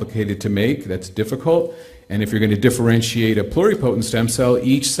they're complicated to make. That's difficult. And if you're going to differentiate a pluripotent stem cell,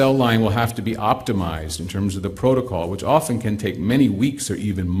 each cell line will have to be optimized in terms of the protocol, which often can take many weeks or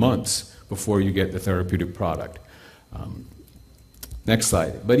even months before you get the therapeutic product. Next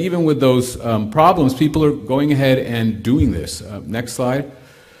slide. But even with those problems, people are going ahead and doing this. Next slide.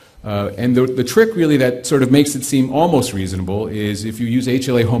 And the trick really that sort of makes it seem almost reasonable is if you use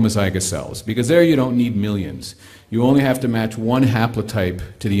HLA homozygous cells, because there you don't need millions. You only have to match one haplotype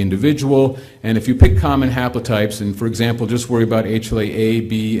to the individual, and if you pick common haplotypes, and for example, just worry about HLA A,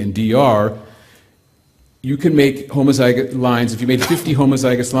 B, and DR, you can make homozygous lines. If you made 50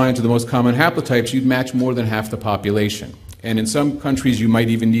 homozygous lines of the most common haplotypes, you'd match more than half the population. And in some countries, you might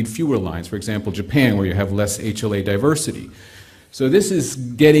even need fewer lines. For example, Japan, where you have less HLA diversity. So this is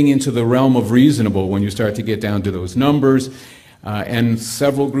getting into the realm of reasonable when you start to get down to those numbers. And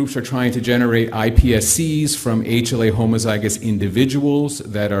several groups are trying to generate iPSCs from HLA homozygous individuals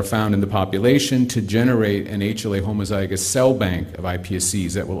that are found in the population to generate an HLA homozygous cell bank of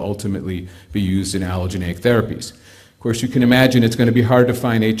iPSCs that will ultimately be used in allogeneic therapies. Of course, you can imagine it's going to be hard to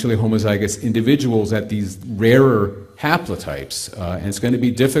find HLA homozygous individuals at these rarer haplotypes, and it's going to be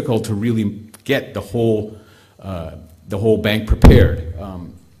difficult to really get the whole bank prepared.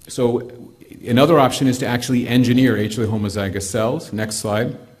 So another option is to actually engineer HLA homozygous cells. Next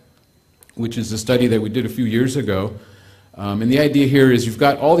slide, which is a study that we did a few years ago. And the idea here is you've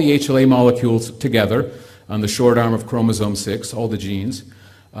got all the HLA molecules together on the short arm of chromosome 6, all the genes.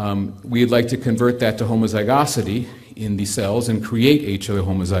 We'd like to convert that to homozygosity in the cells and create HLA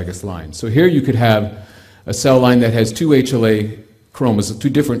homozygous lines. So here you could have a cell line that has two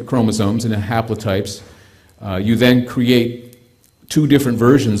different chromosomes and haplotypes. You then create two different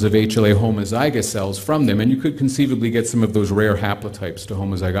versions of HLA homozygous cells from them, and you could conceivably get some of those rare haplotypes to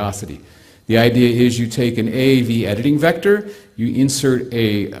homozygosity. The idea is you take an AAV editing vector, you insert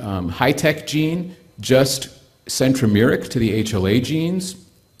a high-tech gene just centromeric to the HLA genes.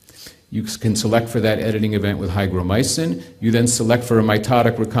 You can select for that editing event with hygromycin. You then select for a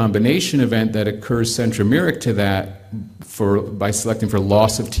mitotic recombination event that occurs centromeric to that by selecting for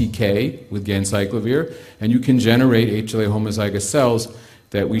loss of TK with ganciclovir, and you can generate HLA homozygous cells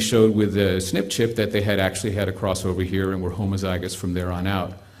that we showed with the SNP chip that they had actually had a crossover here and were homozygous from there on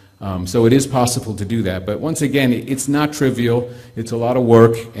out. So it is possible to do that, but once again, it's not trivial. It's a lot of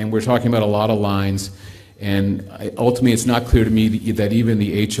work, and we're talking about a lot of lines. And ultimately, it's not clear to me that even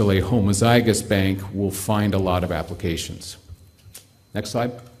the HLA homozygous bank will find a lot of applications. Next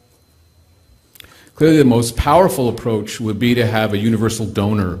slide. Clearly, the most powerful approach would be to have a universal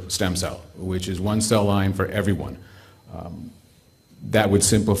donor stem cell, which is one cell line for everyone. That would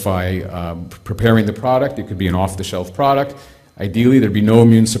simplify preparing the product. It could be an off-the-shelf product. Ideally, there'd be no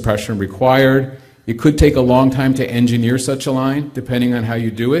immune suppression required. It could take a long time to engineer such a line, depending on how you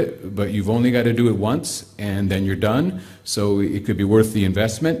do it, but you've only got to do it once, and then you're done, so it could be worth the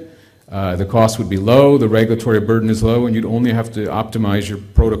investment. The cost would be low, the regulatory burden is low, and you'd only have to optimize your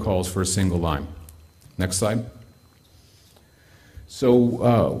protocols for a single line. Next slide.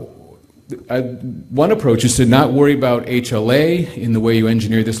 So one approach is to not worry about HLA in the way you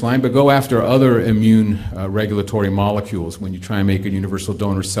engineer this line, but go after other immune regulatory molecules when you try and make a universal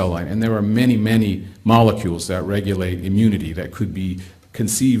donor cell line. And there are many, many molecules that regulate immunity that could be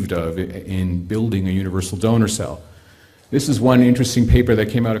conceived of in building a universal donor cell. This is one interesting paper that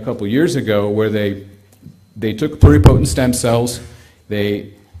came out a couple years ago where they took pluripotent stem cells,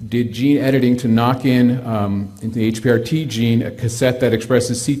 they did gene editing to knock in into the HPRT gene a cassette that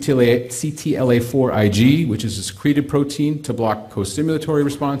expresses CTLA4 Ig, which is a secreted protein to block co-stimulatory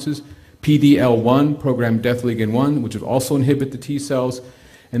responses, PDL1, programmed death ligand 1, which would also inhibit the T cells,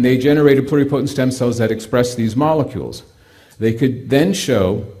 and they generated pluripotent stem cells that express these molecules. They could then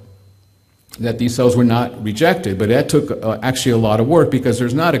show that these cells were not rejected, but that took actually a lot of work because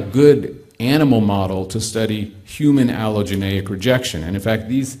there's not a good animal model to study human allogeneic rejection. And in fact,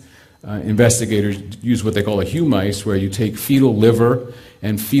 these investigators use what they call a humice, where you take fetal liver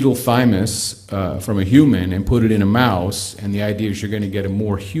and fetal thymus from a human and put it in a mouse, and the idea is you're going to get a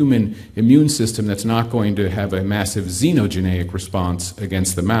more human immune system that's not going to have a massive xenogeneic response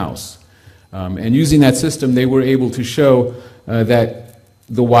against the mouse. And using that system, they were able to show that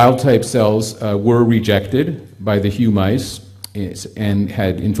the wild-type cells were rejected by the humice and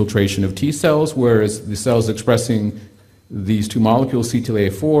had infiltration of T cells, whereas the cells expressing these two molecules,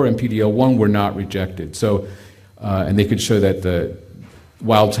 CTLA4 and PDL1, were not rejected. So, and they could show that the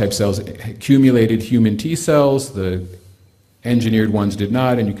wild-type cells accumulated human T cells, the engineered ones did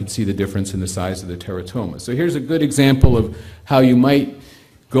not, and you can see the difference in the size of the teratoma. So here's a good example of how you might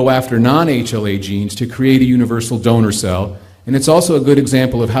go after non-HLA genes to create a universal donor cell. And it's also a good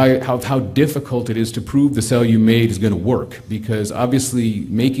example of how difficult it is to prove the cell you made is going to work, because obviously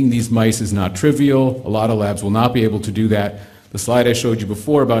making these mice is not trivial. A lot of labs will not be able to do that. The slide I showed you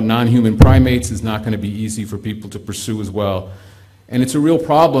before about non-human primates is not going to be easy for people to pursue as well. And it's a real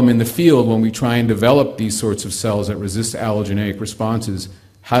problem in the field when we try and develop these sorts of cells that resist allogeneic responses.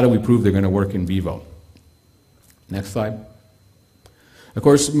 How do we prove they're going to work in vivo? Next slide. Of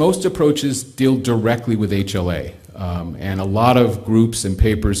course, most approaches deal directly with HLA. And a lot of groups and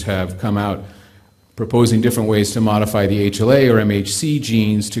papers have come out proposing different ways to modify the HLA or MHC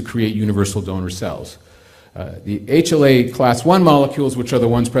genes to create universal donor cells. The HLA class 1 molecules, which are the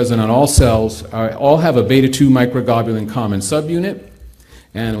ones present on all cells, all have a beta-2 microglobulin common subunit.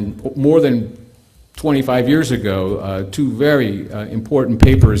 And more than 25 years ago, two very important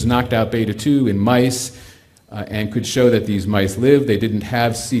papers knocked out beta-2 in mice and could show that these mice lived. They didn't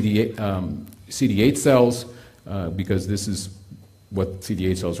have CD8 cells, because this is what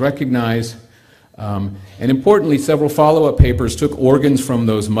CD8 cells recognize. And importantly, several follow-up papers took organs from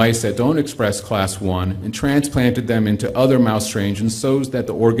those mice that don't express class 1 and transplanted them into other mouse strains and shows that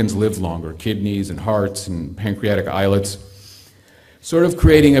the organs live longer, kidneys and hearts and pancreatic islets, sort of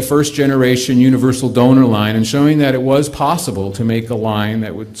creating a first-generation universal donor line and showing that it was possible to make a line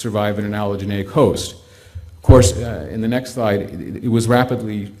that would survive in an allogeneic host. Of course, in the next slide, it was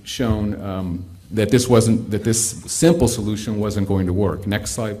rapidly shown that this simple solution wasn't going to work.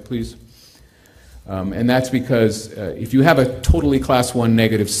 Next slide, please. And that's because if you have a totally class 1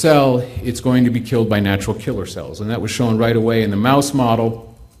 negative cell, it's going to be killed by natural killer cells. And that was shown right away in the mouse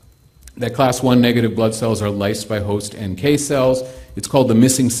model, that class 1 negative blood cells are lysed by host NK cells. It's called the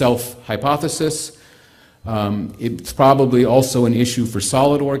missing self hypothesis. It's probably also an issue for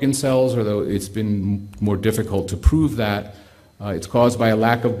solid organ cells, although it's been more difficult to prove that. It's caused by a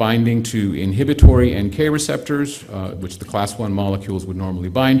lack of binding to inhibitory NK receptors, which the class 1 molecules would normally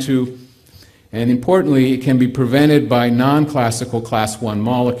bind to. And importantly, it can be prevented by non-classical class 1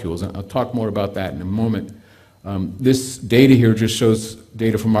 molecules. I'll talk more about that in a moment. This data here just shows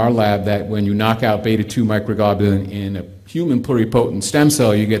data from our lab that when you knock out beta-2 microglobulin in a human pluripotent stem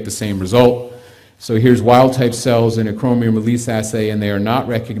cell, you get the same result. So here's wild-type cells in a chromium release assay, and they are not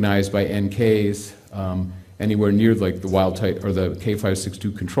recognized by NKs anywhere near like the wild-type or the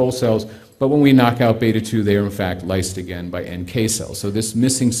K562 control cells. But when we knock out beta-2, they are in fact lysed again by NK cells. So this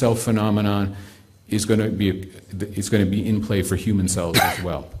missing self phenomenon is going to be in play for human cells as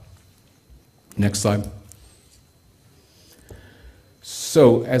well. Next slide.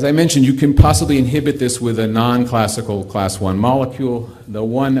 So, as I mentioned, you can possibly inhibit this with a non-classical class 1 molecule. The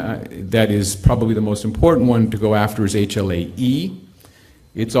one that is probably the most important one to go after is HLA-E.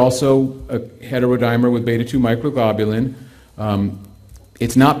 It's also a heterodimer with beta-2 microglobulin.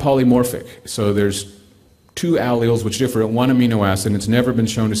 It's not polymorphic, so there's two alleles which differ at one amino acid, and it's never been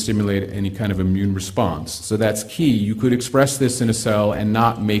shown to stimulate any kind of immune response. So that's key. You could express this in a cell and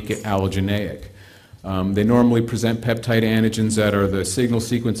not make it allogeneic. They normally present peptide antigens that are the signal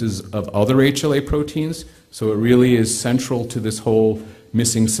sequences of other HLA proteins, so it really is central to this whole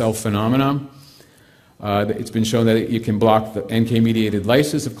missing cell phenomenon. It's been shown that you can block the NK-mediated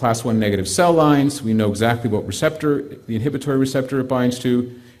lysis of class 1 negative cell lines. We know exactly what receptor, the inhibitory receptor it binds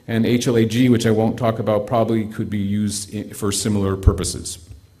to, and HLA-G, which I won't talk about, probably could be used for similar purposes.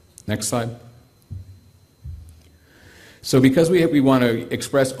 Next slide. So because we want to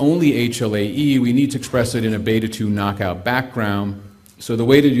express only HLA-E, we need to express it in a beta-2 knockout background. So the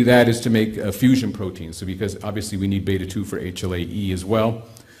way to do that is to make a fusion protein. So because obviously we need beta-2 for HLA-E as well.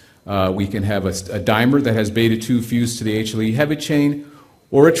 We can have a dimer that has beta-2 fused to the HLA-E heavy chain,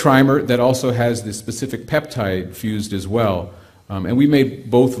 or a trimer that also has the specific peptide fused as well. And we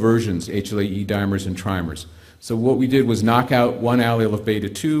made both versions, HLA-E dimers and trimers. So what we did was knock out one allele of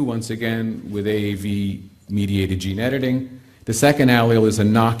beta-2, once again with AAV-mediated gene editing. The second allele is a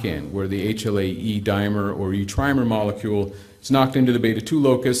knock-in, where the HLA-E dimer or E trimer molecule is knocked into the beta-2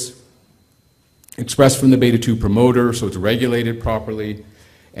 locus, expressed from the beta-2 promoter, so it's regulated properly.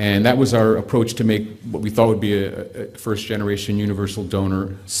 And that was our approach to make what we thought would be a first-generation universal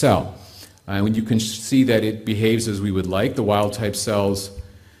donor cell. And you can see that it behaves as we would like. The wild-type cells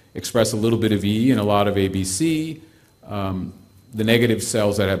express a little bit of E and a lot of ABC. The negative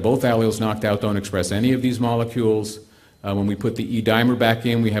cells that have both alleles knocked out don't express any of these molecules. When we put the E dimer back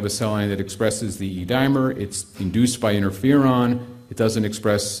in, we have a cell line that expresses the E dimer. It's induced by interferon. It doesn't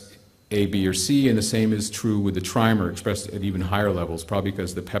express A, B, or C, and the same is true with the trimer, expressed at even higher levels, probably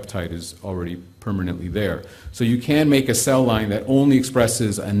because the peptide is already permanently there. So you can make a cell line that only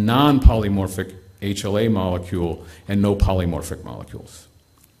expresses a non-polymorphic HLA molecule and no polymorphic molecules.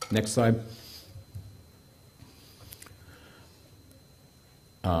 Next slide.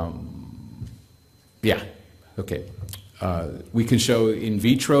 Okay. We can show in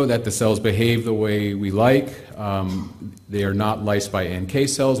vitro that the cells behave the way we like. They are not lysed by NK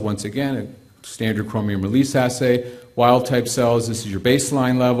cells. Once again, a standard chromium release assay. Wild-type cells, this is your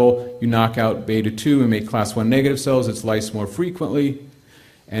baseline level. You knock out beta-2 and make class 1 negative cells. It's lysed more frequently.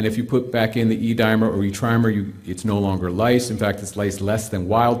 And if you put back in the E dimer or E trimer, it's no longer lysed. In fact, it's lysed less than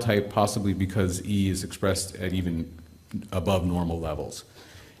wild-type, possibly because E is expressed at even above normal levels.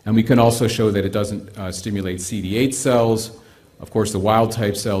 And we can also show that it doesn't stimulate CD8 cells. Of course, the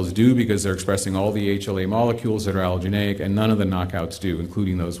wild-type cells do because they're expressing all the HLA molecules that are allogeneic, and none of the knockouts do,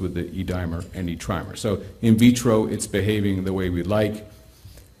 including those with the E dimer and E trimer. So in vitro, it's behaving the way we'd like.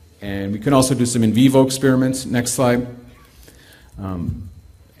 And we can also do some in vivo experiments. Next slide.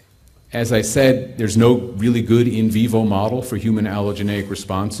 As I said, there's no really good in vivo model for human allogeneic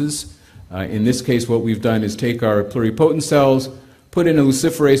responses. In this case, what we've done is take our pluripotent cells, put in a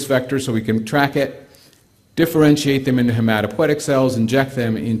luciferase vector so we can track it, differentiate them into hematopoietic cells, inject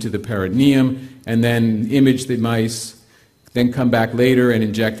them into the peritoneum, and then image the mice, then come back later and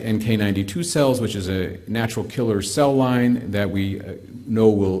inject NK92 cells, which is a natural killer cell line that we know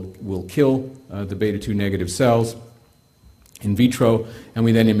will kill the beta-2 negative cells in vitro, and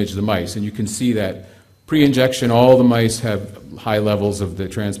we then image the mice. And you can see that pre-injection, all the mice have high levels of the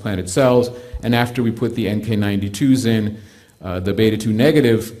transplanted cells, and after we put the NK92s in, the beta-2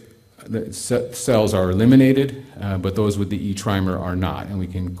 negative cells are eliminated, but those with the E trimer are not, and we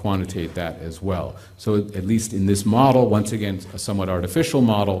can quantitate that as well. So at least in this model, once again, a somewhat artificial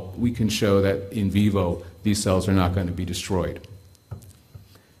model, we can show that in vivo, these cells are not going to be destroyed.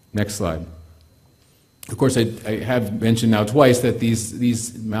 Next slide. Of course, I have mentioned now twice that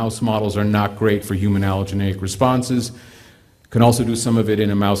these mouse models are not great for human allogeneic responses. Can also do some of it in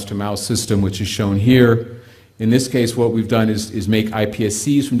a mouse-to-mouse system, which is shown here. In this case, what we've done is make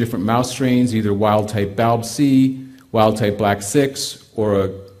iPSCs from different mouse strains, either wild-type BALB/C, wild-type BLAC6, or a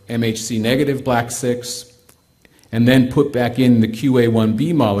MHC negative BLAC6, and then put back in the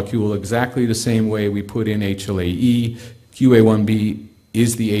QA1B molecule exactly the same way we put in HLA-E. QA1B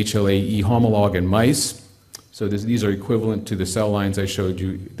is the HLA-E homolog in mice. So these are equivalent to the cell lines I showed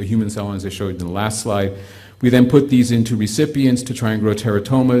you, the human cell lines I showed you in the last slide. We then put these into recipients to try and grow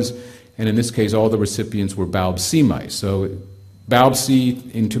teratomas. And in this case, all the recipients were BALB/C mice. So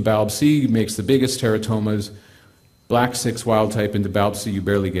BALB/C into BALB/C makes the biggest teratomas. BLAC6 wild type into BALB/C, you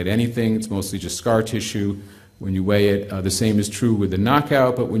barely get anything. It's mostly just scar tissue when you weigh it. The same is true with the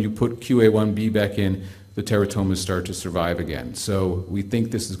knockout, but when you put QA1B back in, the teratomas start to survive again. So we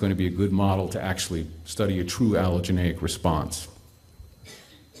think this is going to be a good model to actually study a true allogeneic response.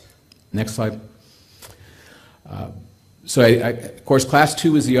 Next slide. Of course, class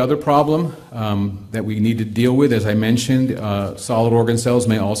 2 is the other problem that we need to deal with. As I mentioned, solid organ cells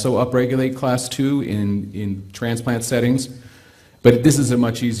may also upregulate class 2 in transplant settings. But this is a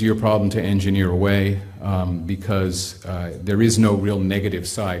much easier problem to engineer away because there is no real negative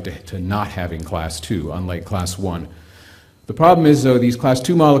side to not having class 2, unlike class 1. The problem is, though, these class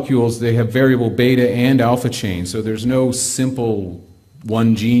 2 molecules, they have variable beta and alpha chains, so there's no simple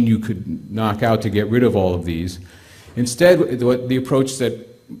one gene you could knock out to get rid of all of these. Instead, the approach that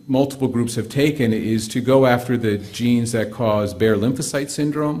multiple groups have taken is to go after the genes that cause Bayer lymphocyte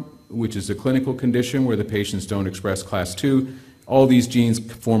syndrome, which is a clinical condition where the patients don't express class 2. All these genes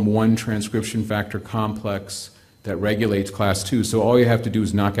form one transcription factor complex that regulates class 2. So all you have to do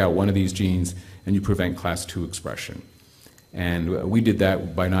is knock out one of these genes and you prevent class 2 expression. And we did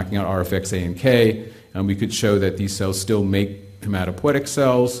that by knocking out RFX A and K, and we could show that these cells still make hematopoietic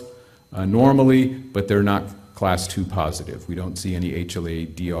cells normally, but they're not class 2 positive. We don't see any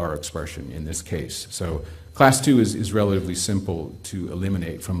HLA-DR expression in this case. So class 2 is relatively simple to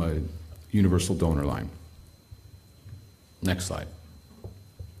eliminate from a universal donor line. Next slide.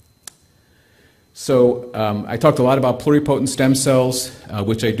 So I talked a lot about pluripotent stem cells,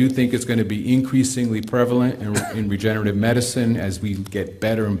 which I do think is going to be increasingly prevalent in regenerative medicine as we get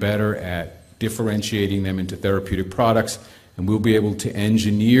better and better at differentiating them into therapeutic products. And we'll be able to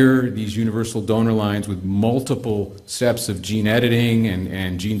engineer these universal donor lines with multiple steps of gene editing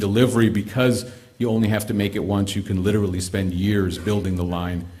and gene delivery. Because you only have to make it once, you can literally spend years building the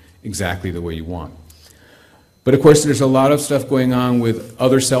line exactly the way you want. But of course, there's a lot of stuff going on with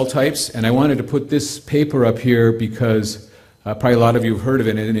other cell types, and I wanted to put this paper up here because probably a lot of you have heard of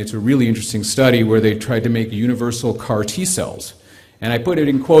it, and it's a really interesting study where they tried to make universal CAR T cells. And I put it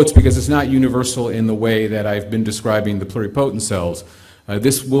in quotes because it's not universal in the way that I've been describing the pluripotent cells.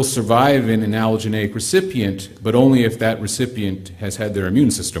 This will survive in an allogeneic recipient, but only if that recipient has had their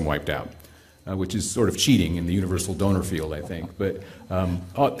immune system wiped out, which is sort of cheating in the universal donor field, I think. But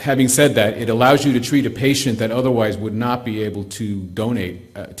having said that, it allows you to treat a patient that otherwise would not be able to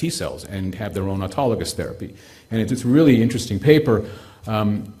donate T cells and have their own autologous therapy. And it's a really interesting paper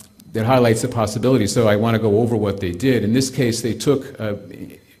that highlights the possibility. So I want to go over what they did. In this case, they took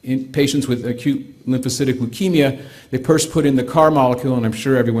in patients with acute lymphocytic leukemia, they first put in the CAR molecule, and I'm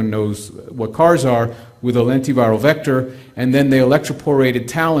sure everyone knows what CARs are, with a lentiviral vector, and then they electroporated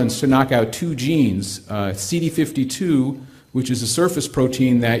talons to knock out two genes, CD52, which is a surface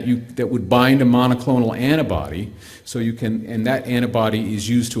protein that would bind a monoclonal antibody, so you can, and that antibody is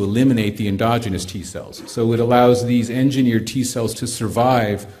used to eliminate the endogenous T cells. So it allows these engineered T cells to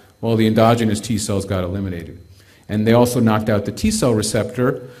survive while the endogenous T cells got eliminated. And they also knocked out the T cell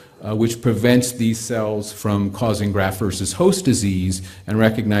receptor, which prevents these cells from causing graft versus host disease and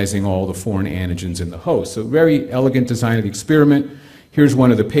recognizing all the foreign antigens in the host. So very elegant design of the experiment. Here's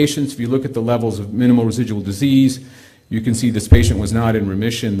one of the patients. If you look at the levels of minimal residual disease, you can see this patient was not in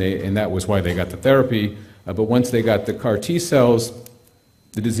remission, and that was why they got the therapy. But once they got the CAR T cells,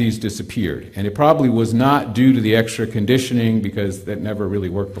 the disease disappeared. And it probably was not due to the extra conditioning, because that never really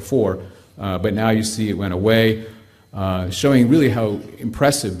worked before. But now you see it went away, showing really how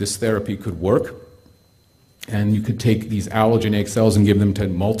impressive this therapy could work. And you could take these allogeneic cells and give them to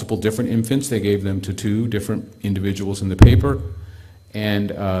multiple different infants. They gave them to 2 different individuals in the paper.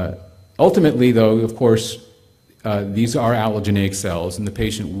 And ultimately, though, of course, these are allogeneic cells, and the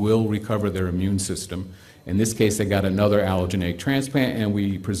patient will recover their immune system. In this case, they got another allogeneic transplant, and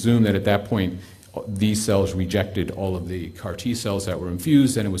we presume that at that point, these cells rejected all of the CAR T cells that were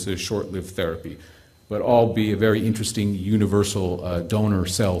infused, and it was a short-lived therapy. But all be a very interesting universal donor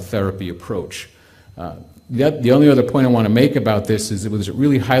cell therapy approach. The only other point I want to make about this is it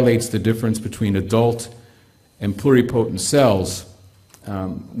really highlights the difference between adult and pluripotent cells,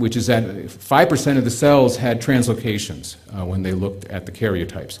 which is that 5% of the cells had translocations when they looked at the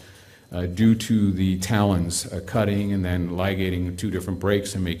karyotypes due to the talons cutting and then ligating 2 different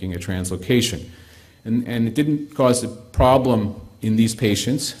breaks and making a translocation. And it didn't cause a problem in these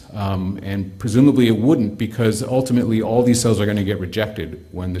patients, and presumably it wouldn't, because ultimately all these cells are going to get rejected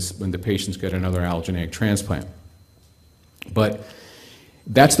when the patients get another allogeneic transplant. But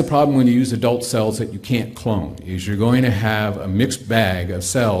that's the problem when you use adult cells that you can't clone, is you're going to have a mixed bag of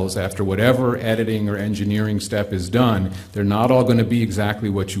cells after whatever editing or engineering step is done. They're not all going to be exactly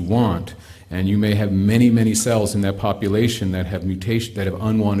what you want, and you may have many, many cells in that population that have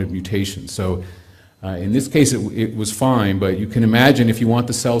unwanted mutations. So in this case, it was fine, but you can imagine if you want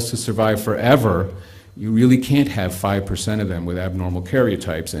the cells to survive forever, you really can't have 5% of them with abnormal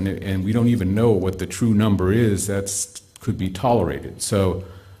karyotypes, and we don't even know what the true number is that could be tolerated. So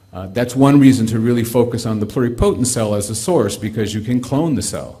That's one reason to really focus on the pluripotent cell as a source, because you can clone the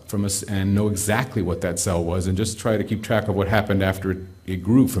cell and know exactly what that cell was and just try to keep track of what happened after it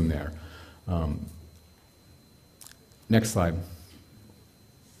grew from there. Next slide.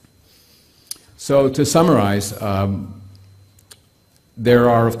 So to summarize, there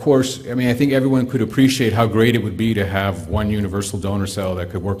are, of course, I mean, I think everyone could appreciate how great it would be to have one universal donor cell that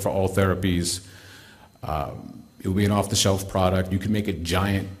could work for all therapies. It would be an off-the-shelf product. You could make a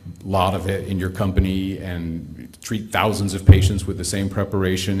giant lot of it in your company and treat thousands of patients with the same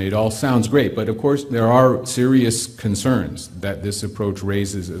preparation. It all sounds great, but of course there are serious concerns that this approach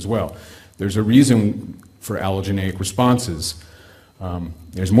raises as well. There's a reason for allogeneic responses.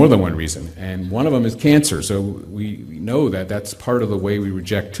 There's more than one reason, and one of them is cancer. So we know that that's part of the way we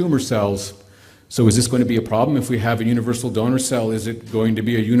reject tumor cells. So is this going to be a problem if we have a universal donor cell? Is it going to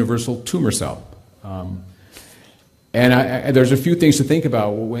be a universal tumor cell? And there's a few things to think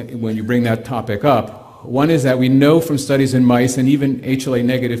about when you bring that topic up. One is that we know from studies in mice and even HLA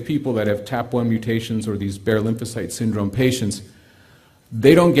negative people that have TAP1 mutations or these bare lymphocyte syndrome patients,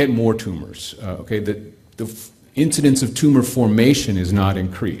 they don't get more tumors. The incidence of tumor formation is not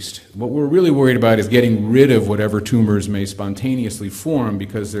increased. What we're really worried about is getting rid of whatever tumors may spontaneously form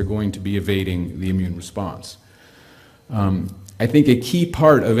because they're going to be evading the immune response. I think a key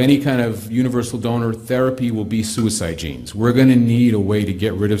part of any kind of universal donor therapy will be suicide genes. We're going to need a way to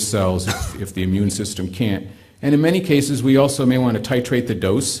get rid of cells if the immune system can't. And in many cases, we also may want to titrate the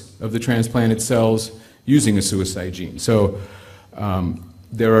dose of the transplanted cells using a suicide gene. So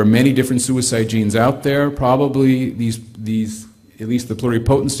there are many different suicide genes out there. Probably these, at least the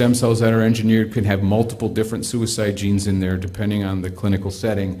pluripotent stem cells that are engineered, can have multiple different suicide genes in there depending on the clinical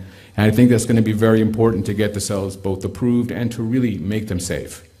setting. And I think that's going to be very important to get the cells both approved and to really make them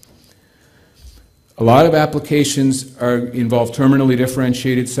safe. A lot of applications involve terminally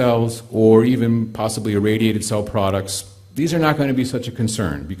differentiated cells or even possibly irradiated cell products. These are not going to be such a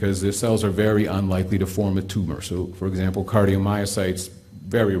concern because the cells are very unlikely to form a tumor. So, for example, cardiomyocytes,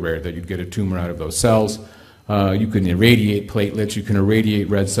 very rare that you'd get a tumor out of those cells. You can irradiate platelets, you can irradiate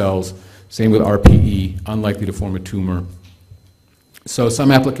red cells. Same with RPE, unlikely to form a tumor. So some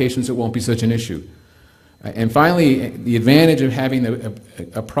applications it won't be such an issue. And finally, the advantage of having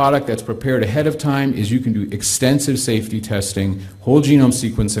a product that's prepared ahead of time is you can do extensive safety testing, whole genome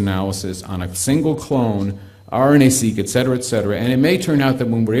sequence analysis on a single clone, RNA-seq, et cetera, and it may turn out that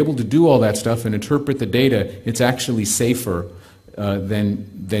when we're able to do all that stuff and interpret the data, it's actually safer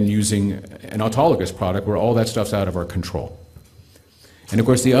than using an autologous product where all that stuff's out of our control. And of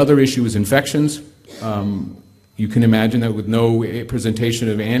course, the other issue is infections. You can imagine that with no presentation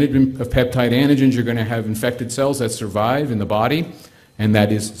of peptide antigens, you're going to have infected cells that survive in the body, and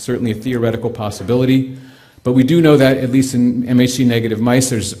that is certainly a theoretical possibility. But we do know that, at least in MHC-negative mice,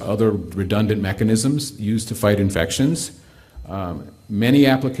 there's other redundant mechanisms used to fight infections. Many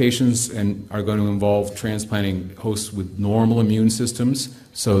applications are going to involve transplanting hosts with normal immune systems,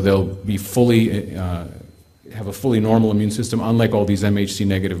 so they'll be have a fully normal immune system, unlike all these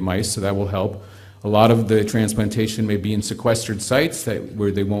MHC-negative mice, so that will help. A lot of the transplantation may be in sequestered sites where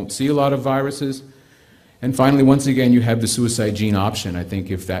they won't see a lot of viruses. And finally, once again, you have the suicide gene option. I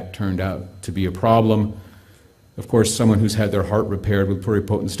think if that turned out to be a problem, of course, someone who's had their heart repaired with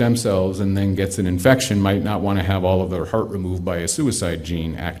pluripotent stem cells and then gets an infection might not want to have all of their heart removed by a suicide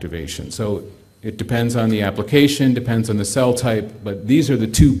gene activation. So it depends on the application, depends on the cell type, but these are the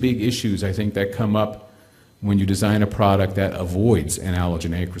two big issues, I think, that come up when you design a product that avoids an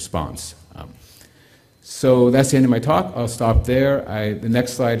allogeneic response. So that's the end of my talk. I'll stop there. The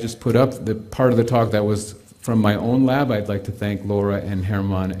next slide I just put up, the part of the talk that was from my own lab. I'd like to thank Laura and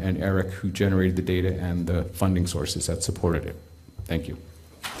Herman and Eric who generated the data and the funding sources that supported it. Thank you.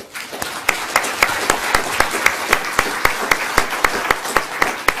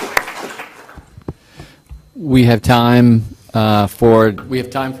 We have time for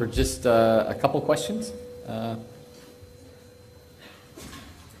just a couple questions.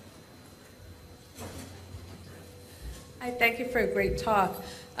 Hi, thank you for a great talk.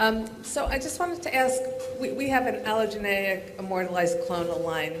 So I just wanted to ask, we have an allogeneic immortalized clonal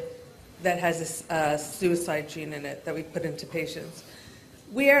line that has a suicide gene in it that we put into patients.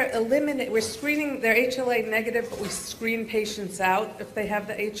 We're screening, they're HLA negative, but we screen patients out if they have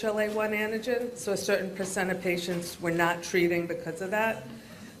the HLA-1 antigen. So a certain % of patients we're not treating because of that.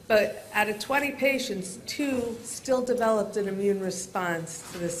 But out of 20 patients, 2 still developed an immune response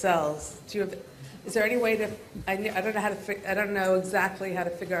to the cells. Is there any way to? I don't know exactly how to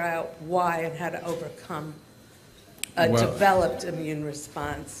figure out why and how to overcome a developed immune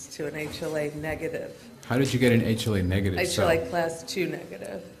response to an HLA negative. How did you get an HLA negative cell? HLA class 2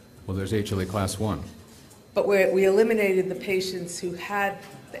 negative. Well, there's HLA class 1. But we eliminated the patients who had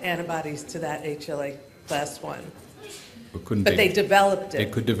the antibodies to that HLA class 1. But they developed it. They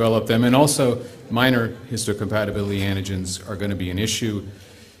could develop them. And also, minor histocompatibility antigens are going to be an issue.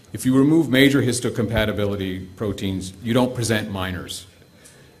 If you remove major histocompatibility proteins, you don't present minors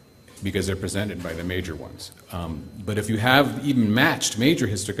because they're presented by the major ones. But if you have even matched major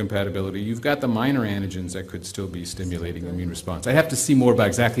histocompatibility, you've got the minor antigens that could still be stimulating immune response. I have to see more about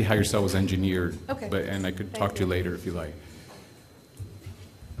exactly how your cell was engineered, Okay. and I could talk to you later if you like.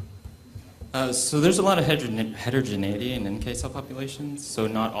 So there's a lot of heterogeneity in NK cell populations. So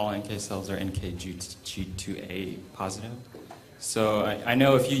not all NK cells are NKG2A positive. So I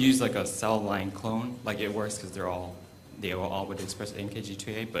know if you use like a cell line clone, like it works because they all would express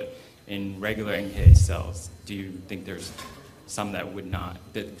NKG2A. But in regular NK cells, do you think there's some that would not,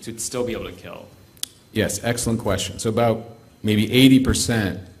 that would still be able to kill? Yes, excellent question. So about maybe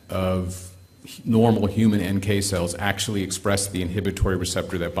 80% of normal human NK cells actually express the inhibitory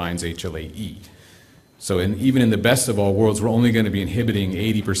receptor that binds HLA-E. So even in the best of all worlds, we're only going to be inhibiting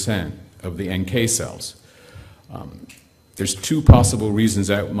 80% of the NK cells. There's two possible reasons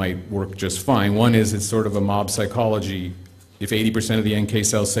that might work just fine. One is it's sort of a mob psychology. If 80% of the NK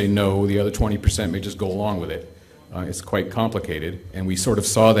cells say no, the other 20% may just go along with it. It's quite complicated, and we sort of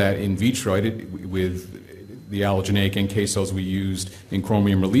saw that in vitro with the allogeneic NK cells we used in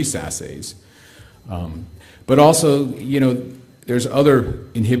chromium release assays. But also, there's other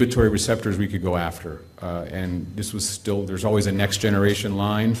inhibitory receptors we could go after, and there's always a next generation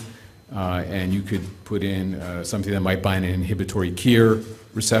line, and you could put in something that might bind an inhibitory KIR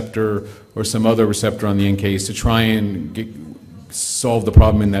receptor or some other receptor on the NKs to try and solve the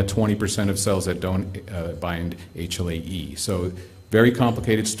problem in that 20% of cells that don't bind HLA-E. So very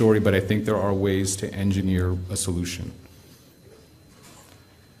complicated story, but I think there are ways to engineer a solution.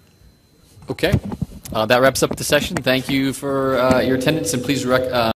 Okay. That wraps up the session. Thank you for your attendance, and please